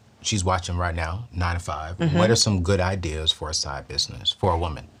she's watching right now, 9-to-5. Mm-hmm. What are some good ideas for a side business for a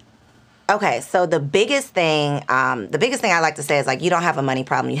woman? Okay, so the biggest thing I like to say is, like, you don't have a money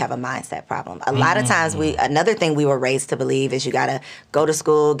problem, you have a mindset problem. A lot of times another thing we were raised to believe is you gotta go to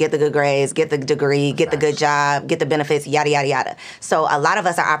school, get the good grades, get the degree, get the good job, get the benefits, yada, yada, yada. So a lot of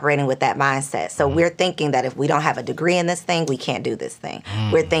us are operating with that mindset. So we're thinking that if we don't have a degree in this thing, we can't do this thing.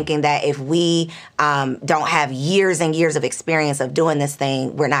 We're thinking that if we don't have years and years of experience of doing this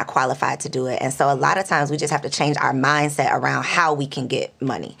thing, we're not qualified to do it. And so a lot of times we just have to change our mindset around how we can get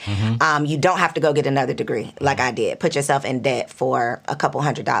money. You don't have to go get another degree like I did. Put yourself in debt for a couple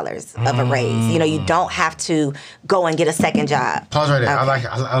 $100s of a raise. You know, you don't have to go and get a second job. Pause right there. Okay.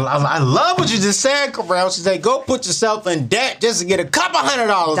 I love what you just said, Koreeyell. She said, go put yourself in debt just to get a couple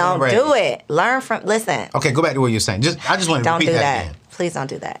 $100. Don't do it. Learn from, listen. Okay, go back to what you're saying. I just want to repeat that again. Please don't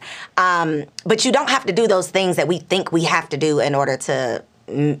do that. But you don't have to do those things that we think we have to do in order to,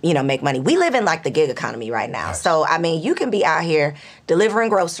 you know, make money. We live in like the gig economy right now. Nice. So, I mean, you can be out here delivering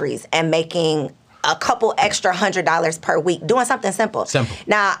groceries and making a couple extra $100 per week doing something simple.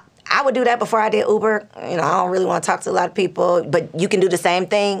 Now, I would do that before I did Uber. You know, I don't really want to talk to a lot of people, but you can do the same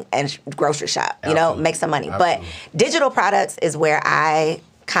thing and grocery shop, you know, make some money. Absolutely. But digital products is where I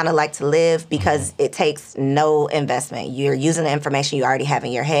kind of like to live because it takes no investment. You're using the information you already have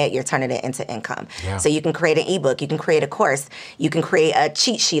in your head, you're turning it into income. Yeah. So you can create an ebook, you can create a course, you can create a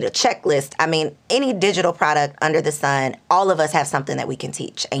cheat sheet, a checklist. I mean, any digital product under the sun, all of us have something that we can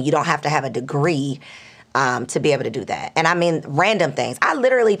teach, and you don't have to have a degree to be able to do that. And I mean, random things. I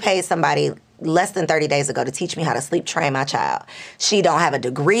literally paid somebody less than 30 days ago to teach me how to sleep train my child. She don't have a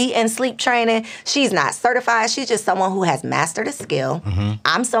degree in sleep training. She's not certified. She's just someone who has mastered a skill.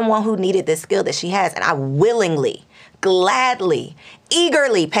 I'm someone who needed this skill that she has, and I willingly, gladly,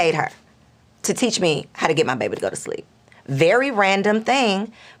 eagerly paid her to teach me how to get my baby to go to sleep. Very random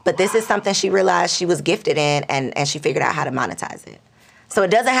thing, but this is something she realized she was gifted in, and she figured out how to monetize it. So it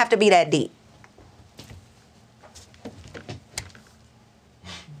doesn't have to be that deep.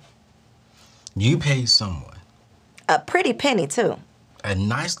 You paid someone a pretty penny too. A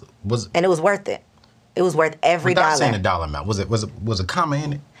nice and it was worth it. It was worth every dollar. Without saying a dollar amount, was a comma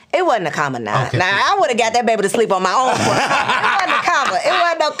in it? It wasn't a comma now. Okay. Now I would have got that baby to sleep on my own. It wasn't a comma. It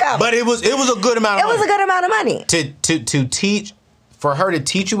wasn't no comma. But it was a good amount of money. It was a good amount of money. To teach, for her to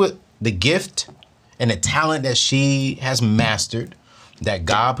teach you with the gift and the talent that she has mastered, that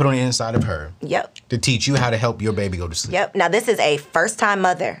God put on the inside of her. Yep. To teach you how to help your baby go to sleep. Yep. Now, this is a first-time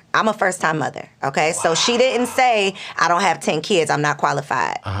mother. I'm a first-time mother, okay? Wow. So she didn't say, I don't have 10 kids, I'm not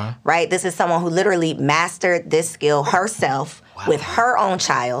qualified, right? This is someone who literally mastered this skill herself with her own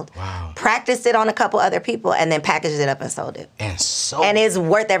child, practiced it on a couple other people, and then packaged it up and sold it. And it's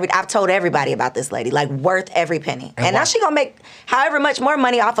worth I've told everybody about this lady, like worth every penny. And now she gonna make however much more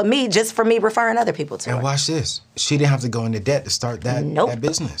money off of me just for me referring other people to her. And watch this. She didn't have to go into debt to start that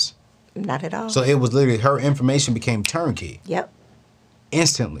business. Not at all. So it was literally, her information became turnkey. Yep.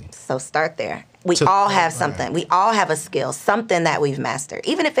 Instantly. So start there. We all have something. We all have a skill, something that we've mastered.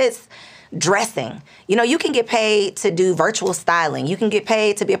 Even if it's dressing. You know, you can get paid to do virtual styling. You can get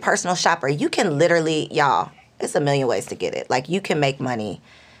paid to be a personal shopper. You can literally, y'all, it's a million ways to get it. Like, you can make money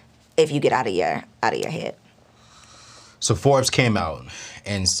if you get out of your head. So Forbes came out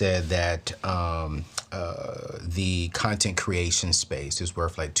and said that the content creation space is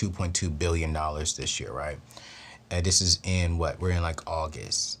worth like $2.2 billion this year, right? And this is in what? We're in like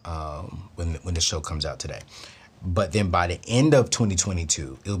August when the show comes out today. But then by the end of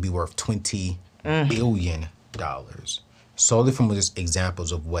 2022, it'll be worth $20 billion. Solely from just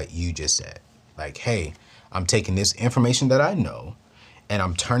examples of what you just said. Like, hey, I'm taking this information that I know and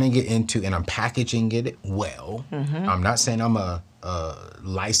I'm turning it into, and I'm packaging it well. I'm not saying I'm a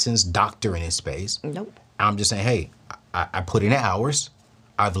licensed doctor in this space. Nope. I'm just saying, hey, I put in the hours,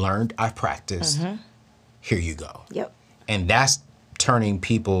 I've learned, I've practiced, here you go. Yep. And that's turning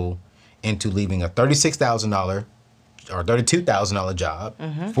people into leaving a $36,000 or $32,000 job,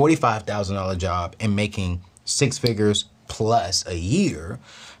 $45,000 job, and making 6 figures plus a year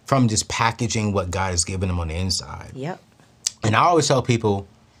from just packaging what God has given them on the inside. Yep. And I always tell people,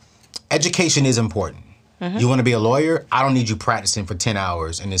 education is important. You want to be a lawyer? I don't need you practicing for 10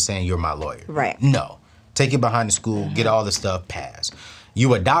 hours and then saying you're my lawyer. Right. No. Take it behind the school, get all the stuff passed.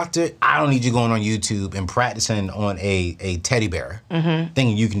 You a doctor, I don't need you going on YouTube and practicing on a teddy bear,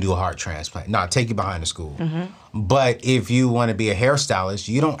 thinking you can do a heart transplant. Nah, take you behind the school. But if you want to be a hairstylist,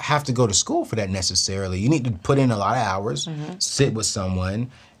 you don't have to go to school for that necessarily. You need to put in a lot of hours, sit with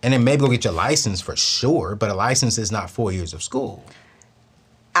someone, and then maybe go get your license for sure, but a license is not 4 years of school.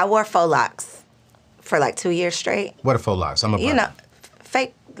 I wore faux locks for like 2 years straight. What are faux locks? I'm a You know,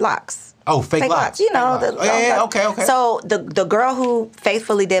 fake locks. Oh, fake locks. You know. Okay. So the girl who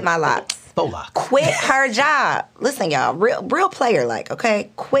faithfully did my locks Faux locks. quit her job. Listen, y'all, real player like, okay?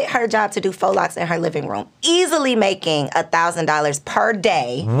 Quit her job to do faux locks in her living room. Easily making $1,000 per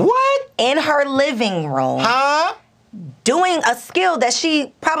day. What? In her living room. Huh? Doing a skill that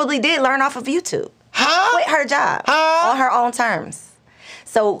she probably did learn off of YouTube. Huh? Quit her job on her own terms.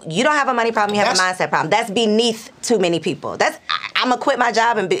 So you don't have a money problem, you have a mindset problem. That's beneath too many people. I'm gonna quit my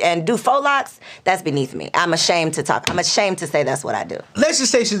job and do faux locks. That's beneath me. I'm ashamed to talk. I'm ashamed to say that's what I do. Let's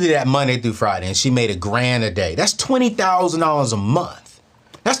just say she did that Monday through Friday and she made $1,000 a day. That's $20,000 a month.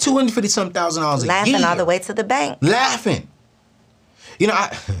 That's $250-something thousand a year. Laughing all the way to the bank. Laughing. You know,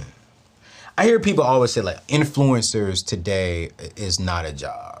 I hear people always say like influencers today is not a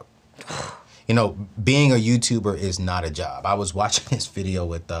job. You know, being a YouTuber is not a job. I was watching this video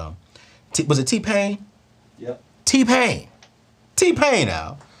with, was it T-Pain? Yep. T-Pain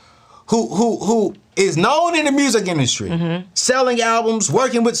now, who is known in the music industry, selling albums,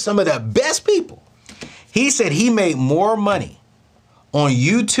 working with some of the best people. He said he made more money on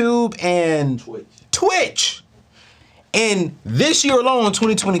YouTube and Twitch in this year alone,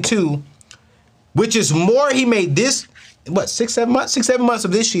 2022, which is more he made this, what, 6-7 months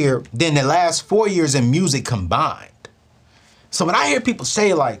of this year than the last 4 years in music combined. So when I hear people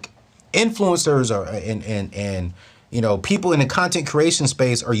say like influencers and you know, people in the content creation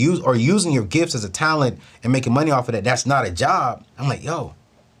space are using your gifts as a talent and making money off of that, that's not a job. I'm like, yo,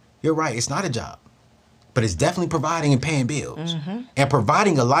 you're right, it's not a job. But it's definitely providing and paying bills. And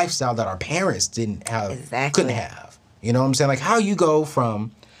providing a lifestyle that our parents didn't have, couldn't have. You know what I'm saying? Like how you go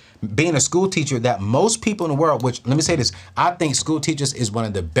from being a school teacher that most people in the world, which, let me say this, I think school teachers is one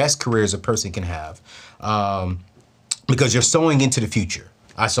of the best careers a person can have because you're sowing into the future.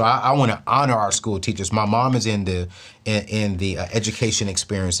 So I want to honor our school teachers. My mom is in the education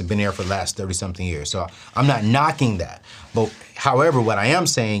experience and been there for the last 30-something years. So I'm not knocking that. But however, what I am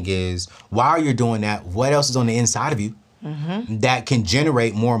saying is while you're doing that, what else is on the inside of you that can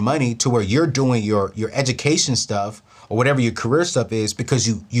generate more money to where you're doing your education stuff or whatever your career stuff is because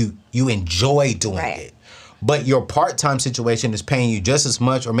you enjoy doing it. But your part-time situation is paying you just as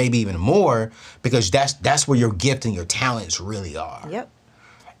much or maybe even more because that's where your gift and your talents really are. Yep.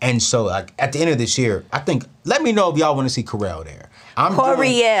 And so like, at the end of this year, I think, let me know if y'all want to see Koreeyell there.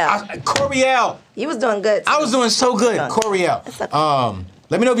 Koreeyell. You was doing good too. I was doing so good, Koreeyell. Okay.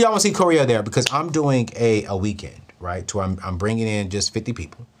 Let me know if y'all want to see Koreeyell there because I'm doing a weekend, right? To where I'm bringing in just 50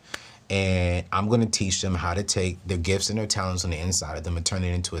 people. And I'm going to teach them how to take their gifts and their talents on the inside of them and turn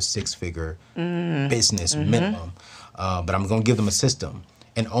it into a 6-figure business minimum. But I'm going to give them a system.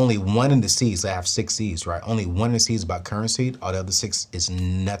 And only one in the C's, I have 6 C's, right? Only one in the C's about currency, all the other 6 is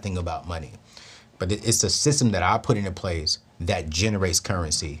nothing about money. But it's a system that I put into place that generates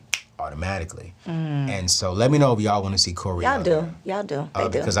currency automatically. And so let me know if y'all want to see Koreeyell. Y'all do. They do.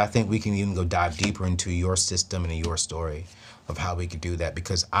 Because I think we can even go dive deeper into your system and your story of how we could do that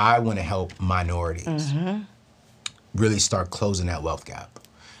because I want to help minorities really start closing that wealth gap.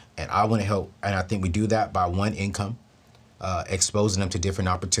 And I want to help, and I think we do that by one, income, exposing them to different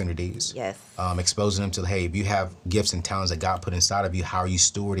opportunities. Yes. Exposing them to, hey, if you have gifts and talents that God put inside of you, how are you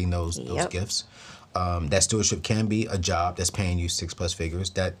stewarding those gifts? That stewardship can be a job that's paying you 6+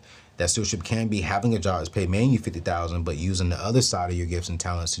 figures. That stewardship can be having a job that's paying you $50,000, but using the other side of your gifts and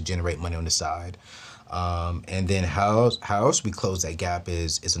talents to generate money on the side. And then how else we close that gap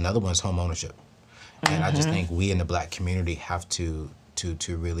is another one is home ownership. And I just think we in the Black community have to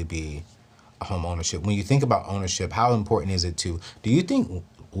really be a home ownership. When you think about ownership, how important is it do you think,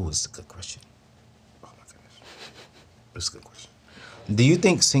 this is a good question. Oh my goodness. This is a good question. Do you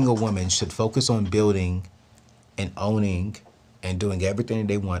think single women should focus on building and owning and doing everything that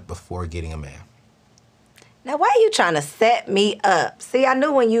they want before getting a man? Now, why are you trying to set me up? See, I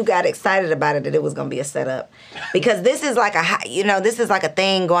knew when you got excited about it that it was going to be a setup. Because this is like a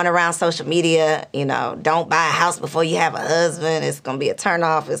thing going around social media. You know, don't buy a house before you have a husband. It's going to be a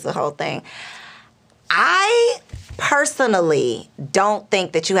turnoff. It's the whole thing. I personally don't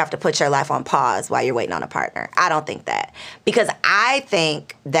think that you have to put your life on pause while you're waiting on a partner. I don't think that. Because I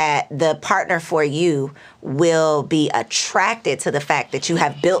think that the partner for you will be attracted to the fact that you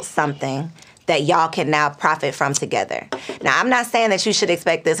have built something that y'all can now profit from together. Now, I'm not saying that you should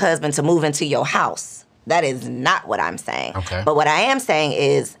expect this husband to move into your house. That is not what I'm saying. Okay. But what I am saying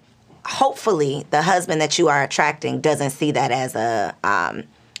is, hopefully, the husband that you are attracting doesn't see that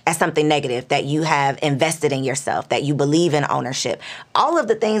as something negative, that you have invested in yourself, that you believe in ownership. All of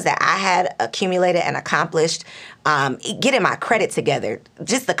the things that I had accumulated and accomplished, getting my credit together,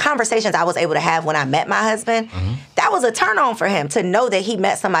 just the conversations I was able to have when I met my husband, that was a turn on for him, to know that he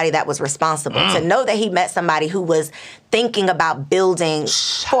met somebody that was responsible, to know that he met somebody who was thinking about building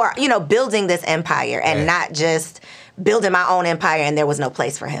this empire and not just building my own empire and there was no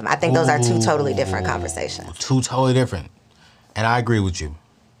place for him. I think those are two totally different conversations. Two totally different. And I agree with you.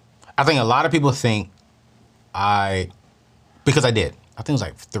 I think a lot of people think because I did. I think it was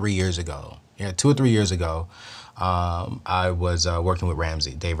like 3 years ago. Yeah, 2 or 3 years ago, I was working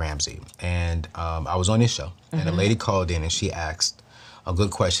with Dave Ramsey, and I was on his show, and a lady called in and she asked a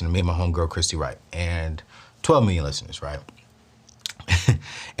good question to me and my homegirl, Christy Wright, and 12 million listeners, right?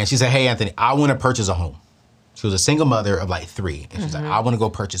 And she said, hey, Anthony, I want to purchase a home. She was a single mother of like 3, and she's like, I want to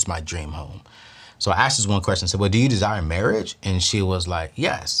go purchase my dream home. So I asked this one question, I said, well, do you desire marriage? And she was like,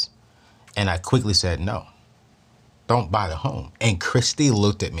 yes. And I quickly said, no, don't buy the home. And Christy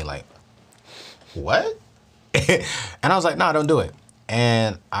looked at me like, what? And I was like, no, don't do it.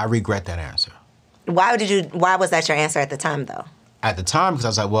 And I regret that answer. Why was that your answer at the time, though? At the time, because I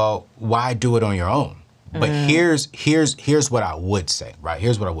was like, well, why do it on your own? But here's what I would say, right?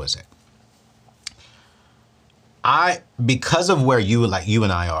 Here's what I would say. Because of where you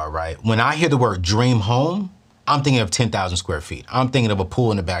and I are, right? When I hear the word dream home, I'm thinking of 10,000 square feet. I'm thinking of a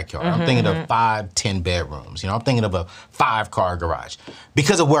pool in the backyard. I'm thinking of 5, 10 bedrooms. I'm thinking of a 5-car garage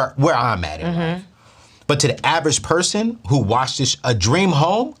because of where I'm at in life. But to the average person who watched this, a dream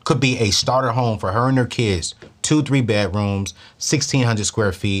home could be a starter home for her and her kids. 2, 3 bedrooms, 1,600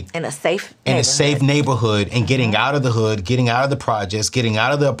 square feet. In a safe neighborhood, and getting out of the hood, getting out of the projects, getting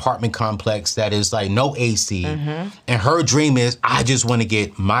out of the apartment complex that is like no AC. And her dream is, I just want to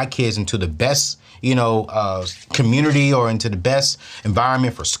get my kids into the best, community or into the best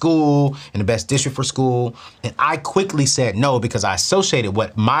environment for school and the best district for school. And I quickly said no because I associated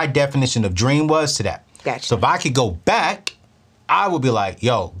what my definition of dream was to that. Gotcha. So if I could go back, I would be like,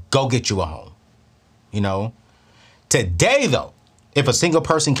 yo, go get you a home, Today, though, if a single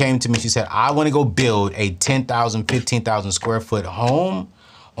person came to me, she said, I want to go build a 10,000, 15,000 square foot home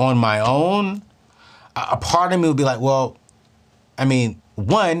on my own, a part of me would be like, well, I mean,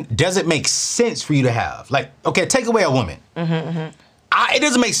 one, does it make sense for you to have? Like, okay, take away a woman. It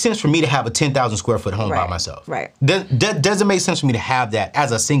doesn't make sense for me to have a 10,000 square foot home by myself. Right. Does it make sense for me to have that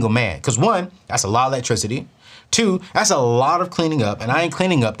as a single man? Because one, that's a lot of electricity. 2, that's a lot of cleaning up, and I ain't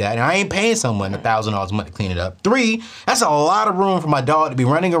cleaning up that, and I ain't paying someone $1,000 a month to clean it up. 3, that's a lot of room for my dog to be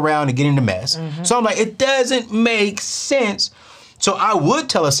running around and getting the mess. So I'm like, it doesn't make sense. So I would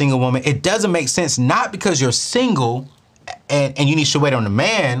tell a single woman, it doesn't make sense, not because you're single and you need to wait on the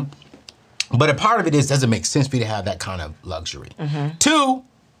man, but a part of it is, doesn't make sense for you to have that kind of luxury. 2,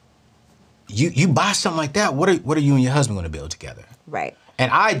 you buy something like that, what are you and your husband going to build together? Right.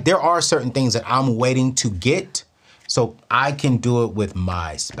 And there are certain things that I'm waiting to get so I can do it with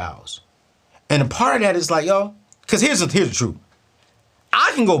my spouse. And a part of that is like, because here's the truth.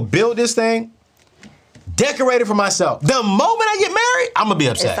 I can go build this thing, decorate it for myself. The moment I get married, I'm going to be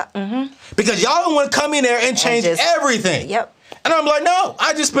upset. Because y'all don't want to come in there and change everything. Yep. And I'm like, no,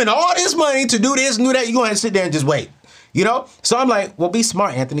 I just spent all this money to do this and do that. You're going to sit there and just wait. So I'm like, well, be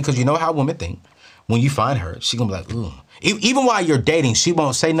smart, Anthony, because you know how women think. When you find her, she's going to be like, ooh. Even while you're dating, she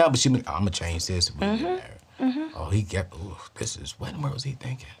won't say nothing, but she'll be, I'm going to change this. Oh, what was he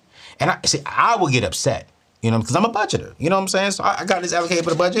thinking? And I will get upset, because I'm a budgeter. You know what I'm saying? So I got this allocated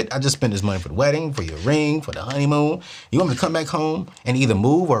for the budget. I just spend this money for the wedding, for your ring, for the honeymoon. You want me to come back home and either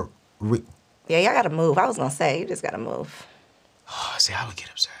move or... Yeah, y'all got to move. I was going to say, you just got to move. I would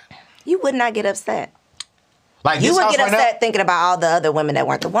get upset. You would not get upset. Like you would get upset thinking about all the other women that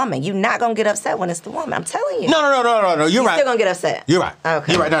weren't the woman. You're not going to get upset when it's the woman. I'm telling you. No. You're right. You're still going to get upset. You're right.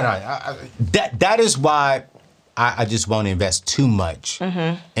 Okay. You're right. No. That is why I just won't invest too much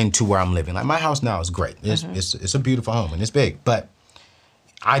into where I'm living. Like, my house now is great. It's a beautiful home, and it's big. But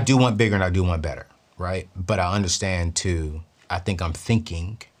I do want bigger and I do want better, right? But I understand, too, I think I'm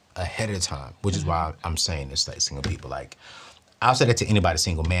thinking ahead of time, which is why I'm saying this to single people. Like, I'll say that to anybody,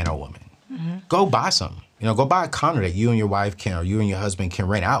 single man or woman. Go buy something. Go buy a condo that you and your wife can, or you and your husband can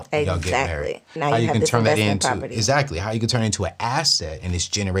rent out when y'all get married. Now how you have can this turn that investment into property. Exactly. How you can turn it into an asset and it's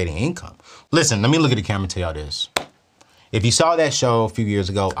generating income. Listen, let me look at the camera and tell y'all this. If you saw that show a few years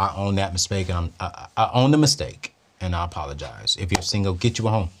ago, I own that mistake, and I own the mistake, and I apologize. If you're single, get you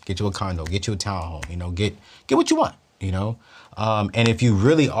a home, get you a condo, get you a townhome, you know, get what you want, you know? And if you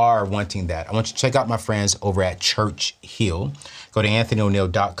really are wanting that, I want you to check out my friends over at Church Hill. Go to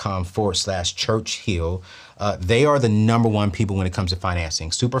anthonyoneal.com/Church Hill. They are the #1 people when it comes to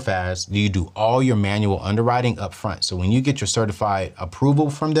financing. Super fast. You do all your manual underwriting up front. So when you get your certified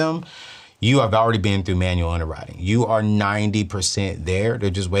approval from them, you have already been through manual underwriting. You are 90% there.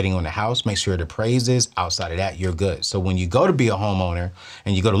 They're just waiting on the house. Make sure it appraises. Outside of that, you're good. So when you go to be a homeowner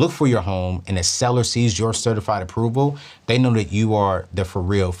and you go to look for your home and the seller sees your certified approval, they know that you are the for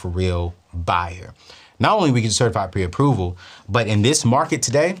real buyer. Not only we get certified pre-approval, but in this market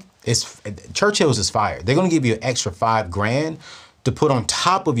today, Church Hills is fire. They're gonna give you an extra $5,000 to put on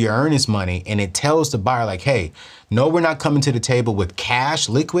top of your earnest money, and it tells the buyer like, hey, no, we're not coming to the table with cash,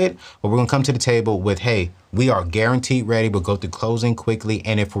 liquid, but we're gonna come to the table with, hey, we are guaranteed ready, we'll go through closing quickly,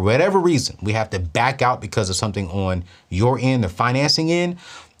 and if for whatever reason we have to back out because of something on your end, the financing end,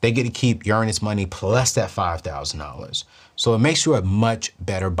 they get to keep your earnest money plus that $5,000. So it makes you a much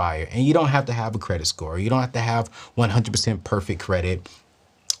better buyer, and you don't have to have a credit score. You don't have to have 100% perfect credit.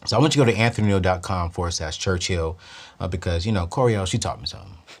 So I want you to go to anthonyoneal.com/Church Hill because, you know, Koreeyell, she taught me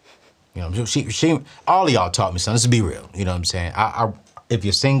something. You know, she all of y'all taught me something. Let's be real. You know what I'm saying? If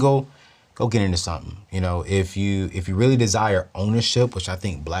you're single, go get into something. You know, if you really desire ownership, which I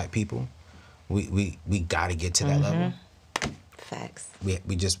think Black people, we got to get to that level. Facts.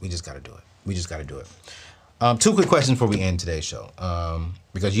 We just got to do it. We just got to do it. 2 quick questions before we end today's show,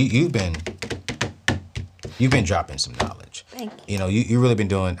 because you've been dropping some knowledge. Thank you. You know, you really been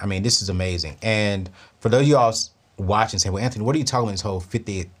doing. I mean, this is amazing. And for those of y'all watching, saying, "Well, Anthony, what are you talking about this whole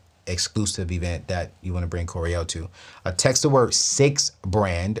 50th exclusive event that you want to bring Koreeyell to?" Text the word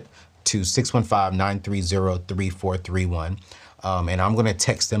 6brand to 615-930-3431. And I'm gonna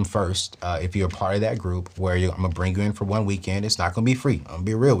text them first if you're a part of that group. I'm gonna bring you in for 1 weekend. It's not gonna be free. I'm gonna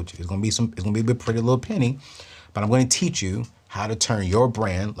be real with you. It's gonna be a pretty little penny, but I'm gonna teach you how to turn your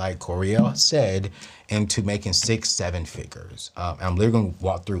brand, like Koreeyell said, into making 6-7 figures. I'm literally gonna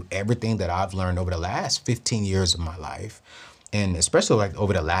walk through everything that I've learned over the last 15 years of my life, and especially like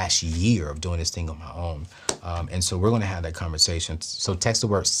over the last year of doing this thing on my own. And so we're gonna have that conversation. So text the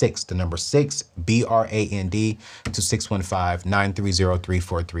word 6, the number 6, BRAND, to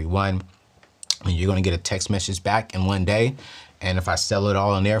 615-930-3431. And you're gonna get a text message back in 1 day. And if I sell it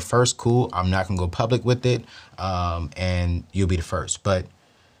all in there first, cool. I'm not gonna go public with it, and you'll be the first. But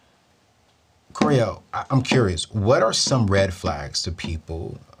Koreeyell, I'm curious, what are some red flags to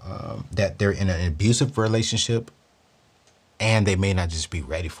people that they're in an abusive relationship and they may not just be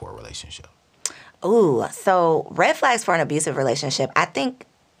ready for a relationship? Ooh, so red flags for an abusive relationship, I think,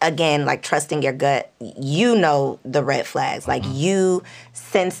 again, like trusting your gut, you know the red flags. Like you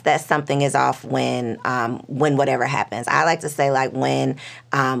sense that something is off when whatever happens. I like to say like when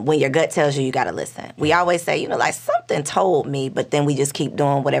your gut tells you, you got to listen. We always say, you know, like something told me, but then we just keep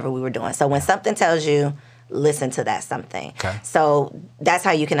doing whatever we were doing. So when something tells you, listen to that something. Okay. So that's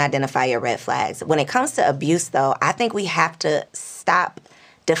how you can identify your red flags. When it comes to abuse, though, I think we have to stop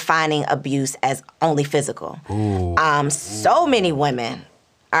defining abuse as only physical. So many women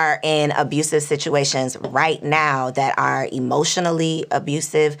are in abusive situations right now that are emotionally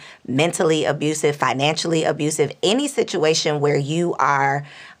abusive, mentally abusive, financially abusive, any situation where you are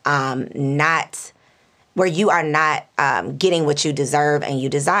not getting what you deserve and you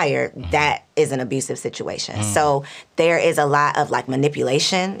desire, that is an abusive situation. So there is a lot of like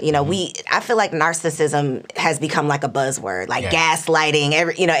manipulation. You know, I feel like narcissism has become like a buzzword, like gaslighting.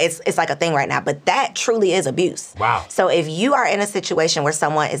 It's like a thing right now. But that truly is abuse. Wow. So if you are in a situation where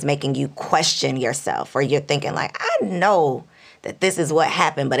someone is making you question yourself, or you're thinking like, I know that this is what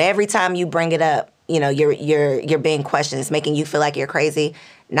happened, but every time you bring it up, you know, you're being questioned. It's making you feel like you're crazy.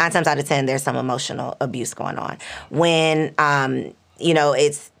 9 times out of 10, there's some emotional abuse going on. When, you know,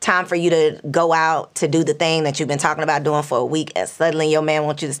 it's time for you to go out to do the thing that you've been talking about doing for a week, and suddenly your man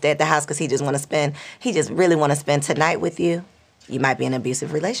wants you to stay at the house because he just really want to spend tonight with you. You might be in an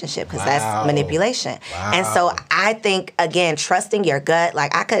abusive relationship because that's manipulation. Wow. And so I think, again, trusting your gut,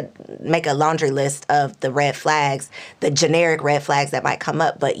 like I could make a laundry list of the red flags, the generic red flags that might come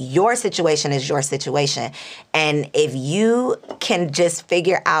up, but your situation is your situation. And if you can just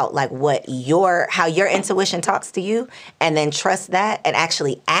figure out like how your intuition talks to you and then trust that and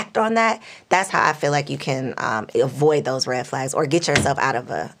actually act on that, that's how I feel like you can avoid those red flags or get yourself out of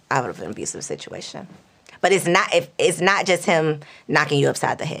an abusive situation. But it's not just him knocking you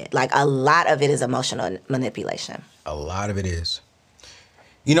upside the head. Like a lot of it is emotional manipulation. A lot of it is.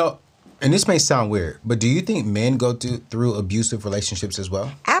 You know, And this may sound weird, but do you think men go through abusive relationships as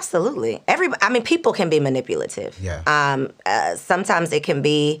well? Absolutely. People can be manipulative. Yeah. Sometimes it can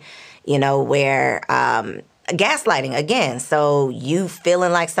be, where gaslighting again. So you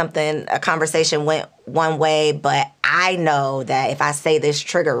feeling like a conversation went one way, but I know that if I say this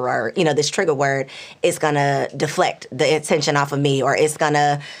trigger word, it's gonna deflect the attention off of me, or it's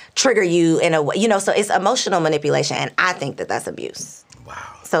gonna trigger you in a way, so it's emotional manipulation, and I think that that's abuse.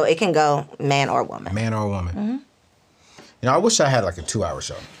 Wow. So it can go man or woman. Man or woman. Mm-hmm. I wish I had like a 2-hour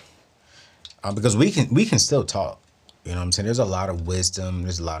show, because we can still talk. You know what I'm saying? There's a lot of wisdom.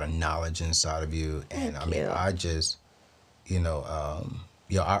 There's a lot of knowledge inside of you. And Thank you. I just,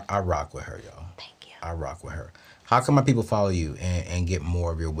 I rock with her, y'all. Thank you. I rock with her. How can my people follow you and get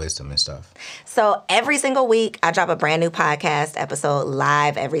more of your wisdom and stuff? So every single week, I drop a brand new podcast episode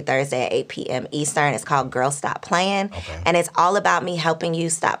live every Thursday at 8 p.m. Eastern. It's called Girl Stop Playin. Okay. And it's all about me helping you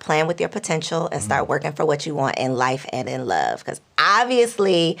stop playing with your potential and start working for what you want in life and in love. Because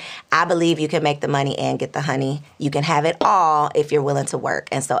obviously, I believe you can make the money and get the honey. You can have it all if you're willing to work.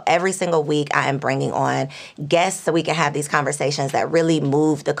 And so every single week, I am bringing on guests so we can have these conversations that really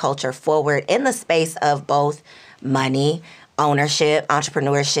move the culture forward in the space of both money, ownership,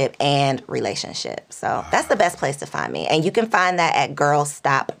 entrepreneurship, and relationships. So that's the best place to find me. And you can find that at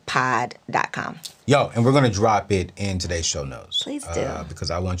girlstoppod.com. Yo, and we're going to drop it in today's show notes. Please do. Because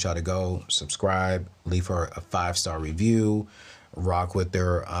I want y'all to go subscribe, leave her a 5-star review, rock with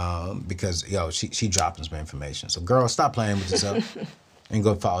her, because, she dropping some information. So, girl, stop playing with yourself and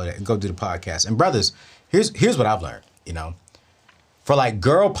go follow that and go do the podcast. And, brothers, here's what I've learned, For like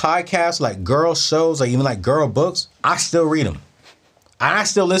girl podcasts, like girl shows, like even like girl books, I still read them. I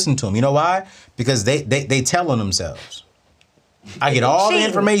still listen to them. You know why? Because they tell on themselves. I get all the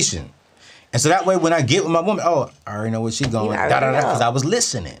information. And so that way when I get with my woman, I already know where she's going. Because I was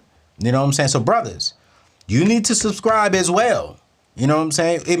listening. You know what I'm saying? So brothers, you need to subscribe as well. You know what I'm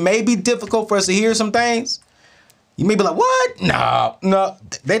saying? It may be difficult for us to hear some things. You may be like, what? No.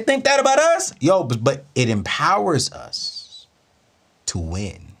 They think that about us? But it empowers us to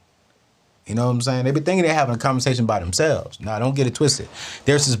win. You know what I'm saying? They be thinking they're having a conversation by themselves. No, don't get it twisted.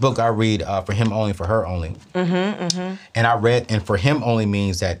 There's this book I read, For Him Only, For Her Only. And I read, and for him only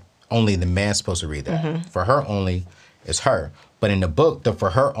means that only the man's supposed to read that. For her only is her. But in the book, the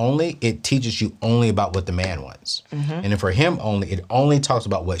For Her Only, it teaches you only about what the man wants. And then For Him Only, it only talks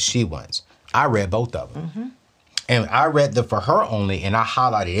about what she wants. I read both of them. And I read the For Her Only, and I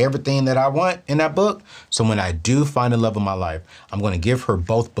highlighted everything that I want in that book. So when I do find the love of my life, I'm going to give her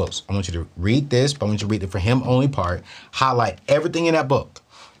both books. I want you to read this, but I want you to read the For Him Only part, highlight everything in that book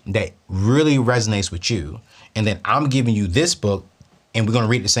that really resonates with you. And then I'm giving you this book, and we're going to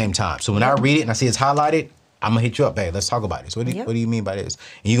read it at the same time. So when I read it and I see it's highlighted, I'm going to hit you up. Hey, let's talk about this. What do you mean by this?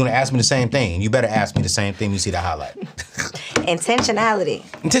 And you're going to ask me the same thing. And you better ask me the same thing when you see that highlight. Intentionality.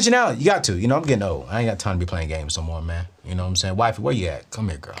 You got to. I'm getting old. I ain't got time to be playing games no more, man. You know what I'm saying? Wifey, where you at? Come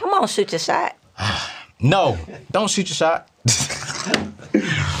here, girl. Come on, shoot your shot. No, don't shoot your shot.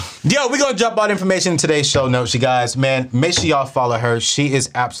 Yo, we're going to drop all the information in today's show notes, you guys. Man, make sure y'all follow her. She is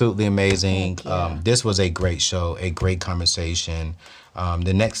absolutely amazing. This was a great show, a great conversation.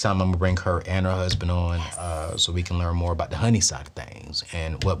 The next time I'm going to bring her and her husband on so we can learn more about the honey side of things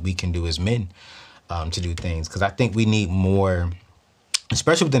and what we can do as men to do things. Because I think we need more,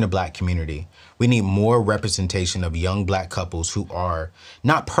 especially within the Black community, we need more representation of young Black couples who are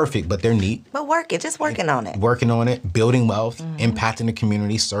not perfect, but they're neat. But working on it. Working on it, building wealth, impacting the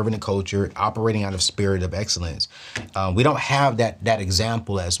community, serving the culture, operating out of spirit of excellence. We don't have that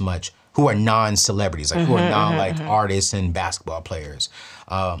example as much who are non-celebrities, like who are non artists and basketball players.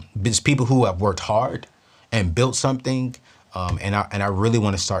 It's people who have worked hard and built something, and I really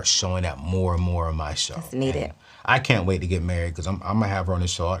want to start showing that more and more on my show. It's needed. I can't wait to get married because I'm gonna have her on the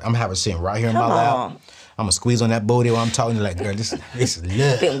show. I'm gonna have her sitting right here in my lap. I'm gonna squeeze on that booty while I'm talking to her like, girl, this is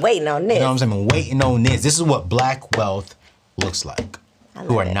love. Been waiting on this. You know what I'm saying? Been waiting on this. This is what Black wealth looks like.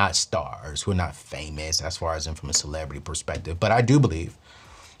 Who are not stars, who are not famous as far as from a celebrity perspective. But I do believe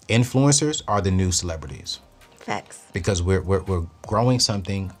influencers are the new celebrities. Facts. Because we're growing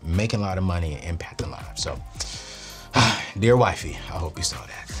something, making a lot of money, and impacting lives. So, dear wifey, I hope you saw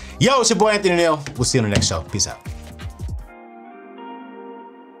that. Yo, it's your boy Anthony Neal. We'll see you on the next show. Peace out.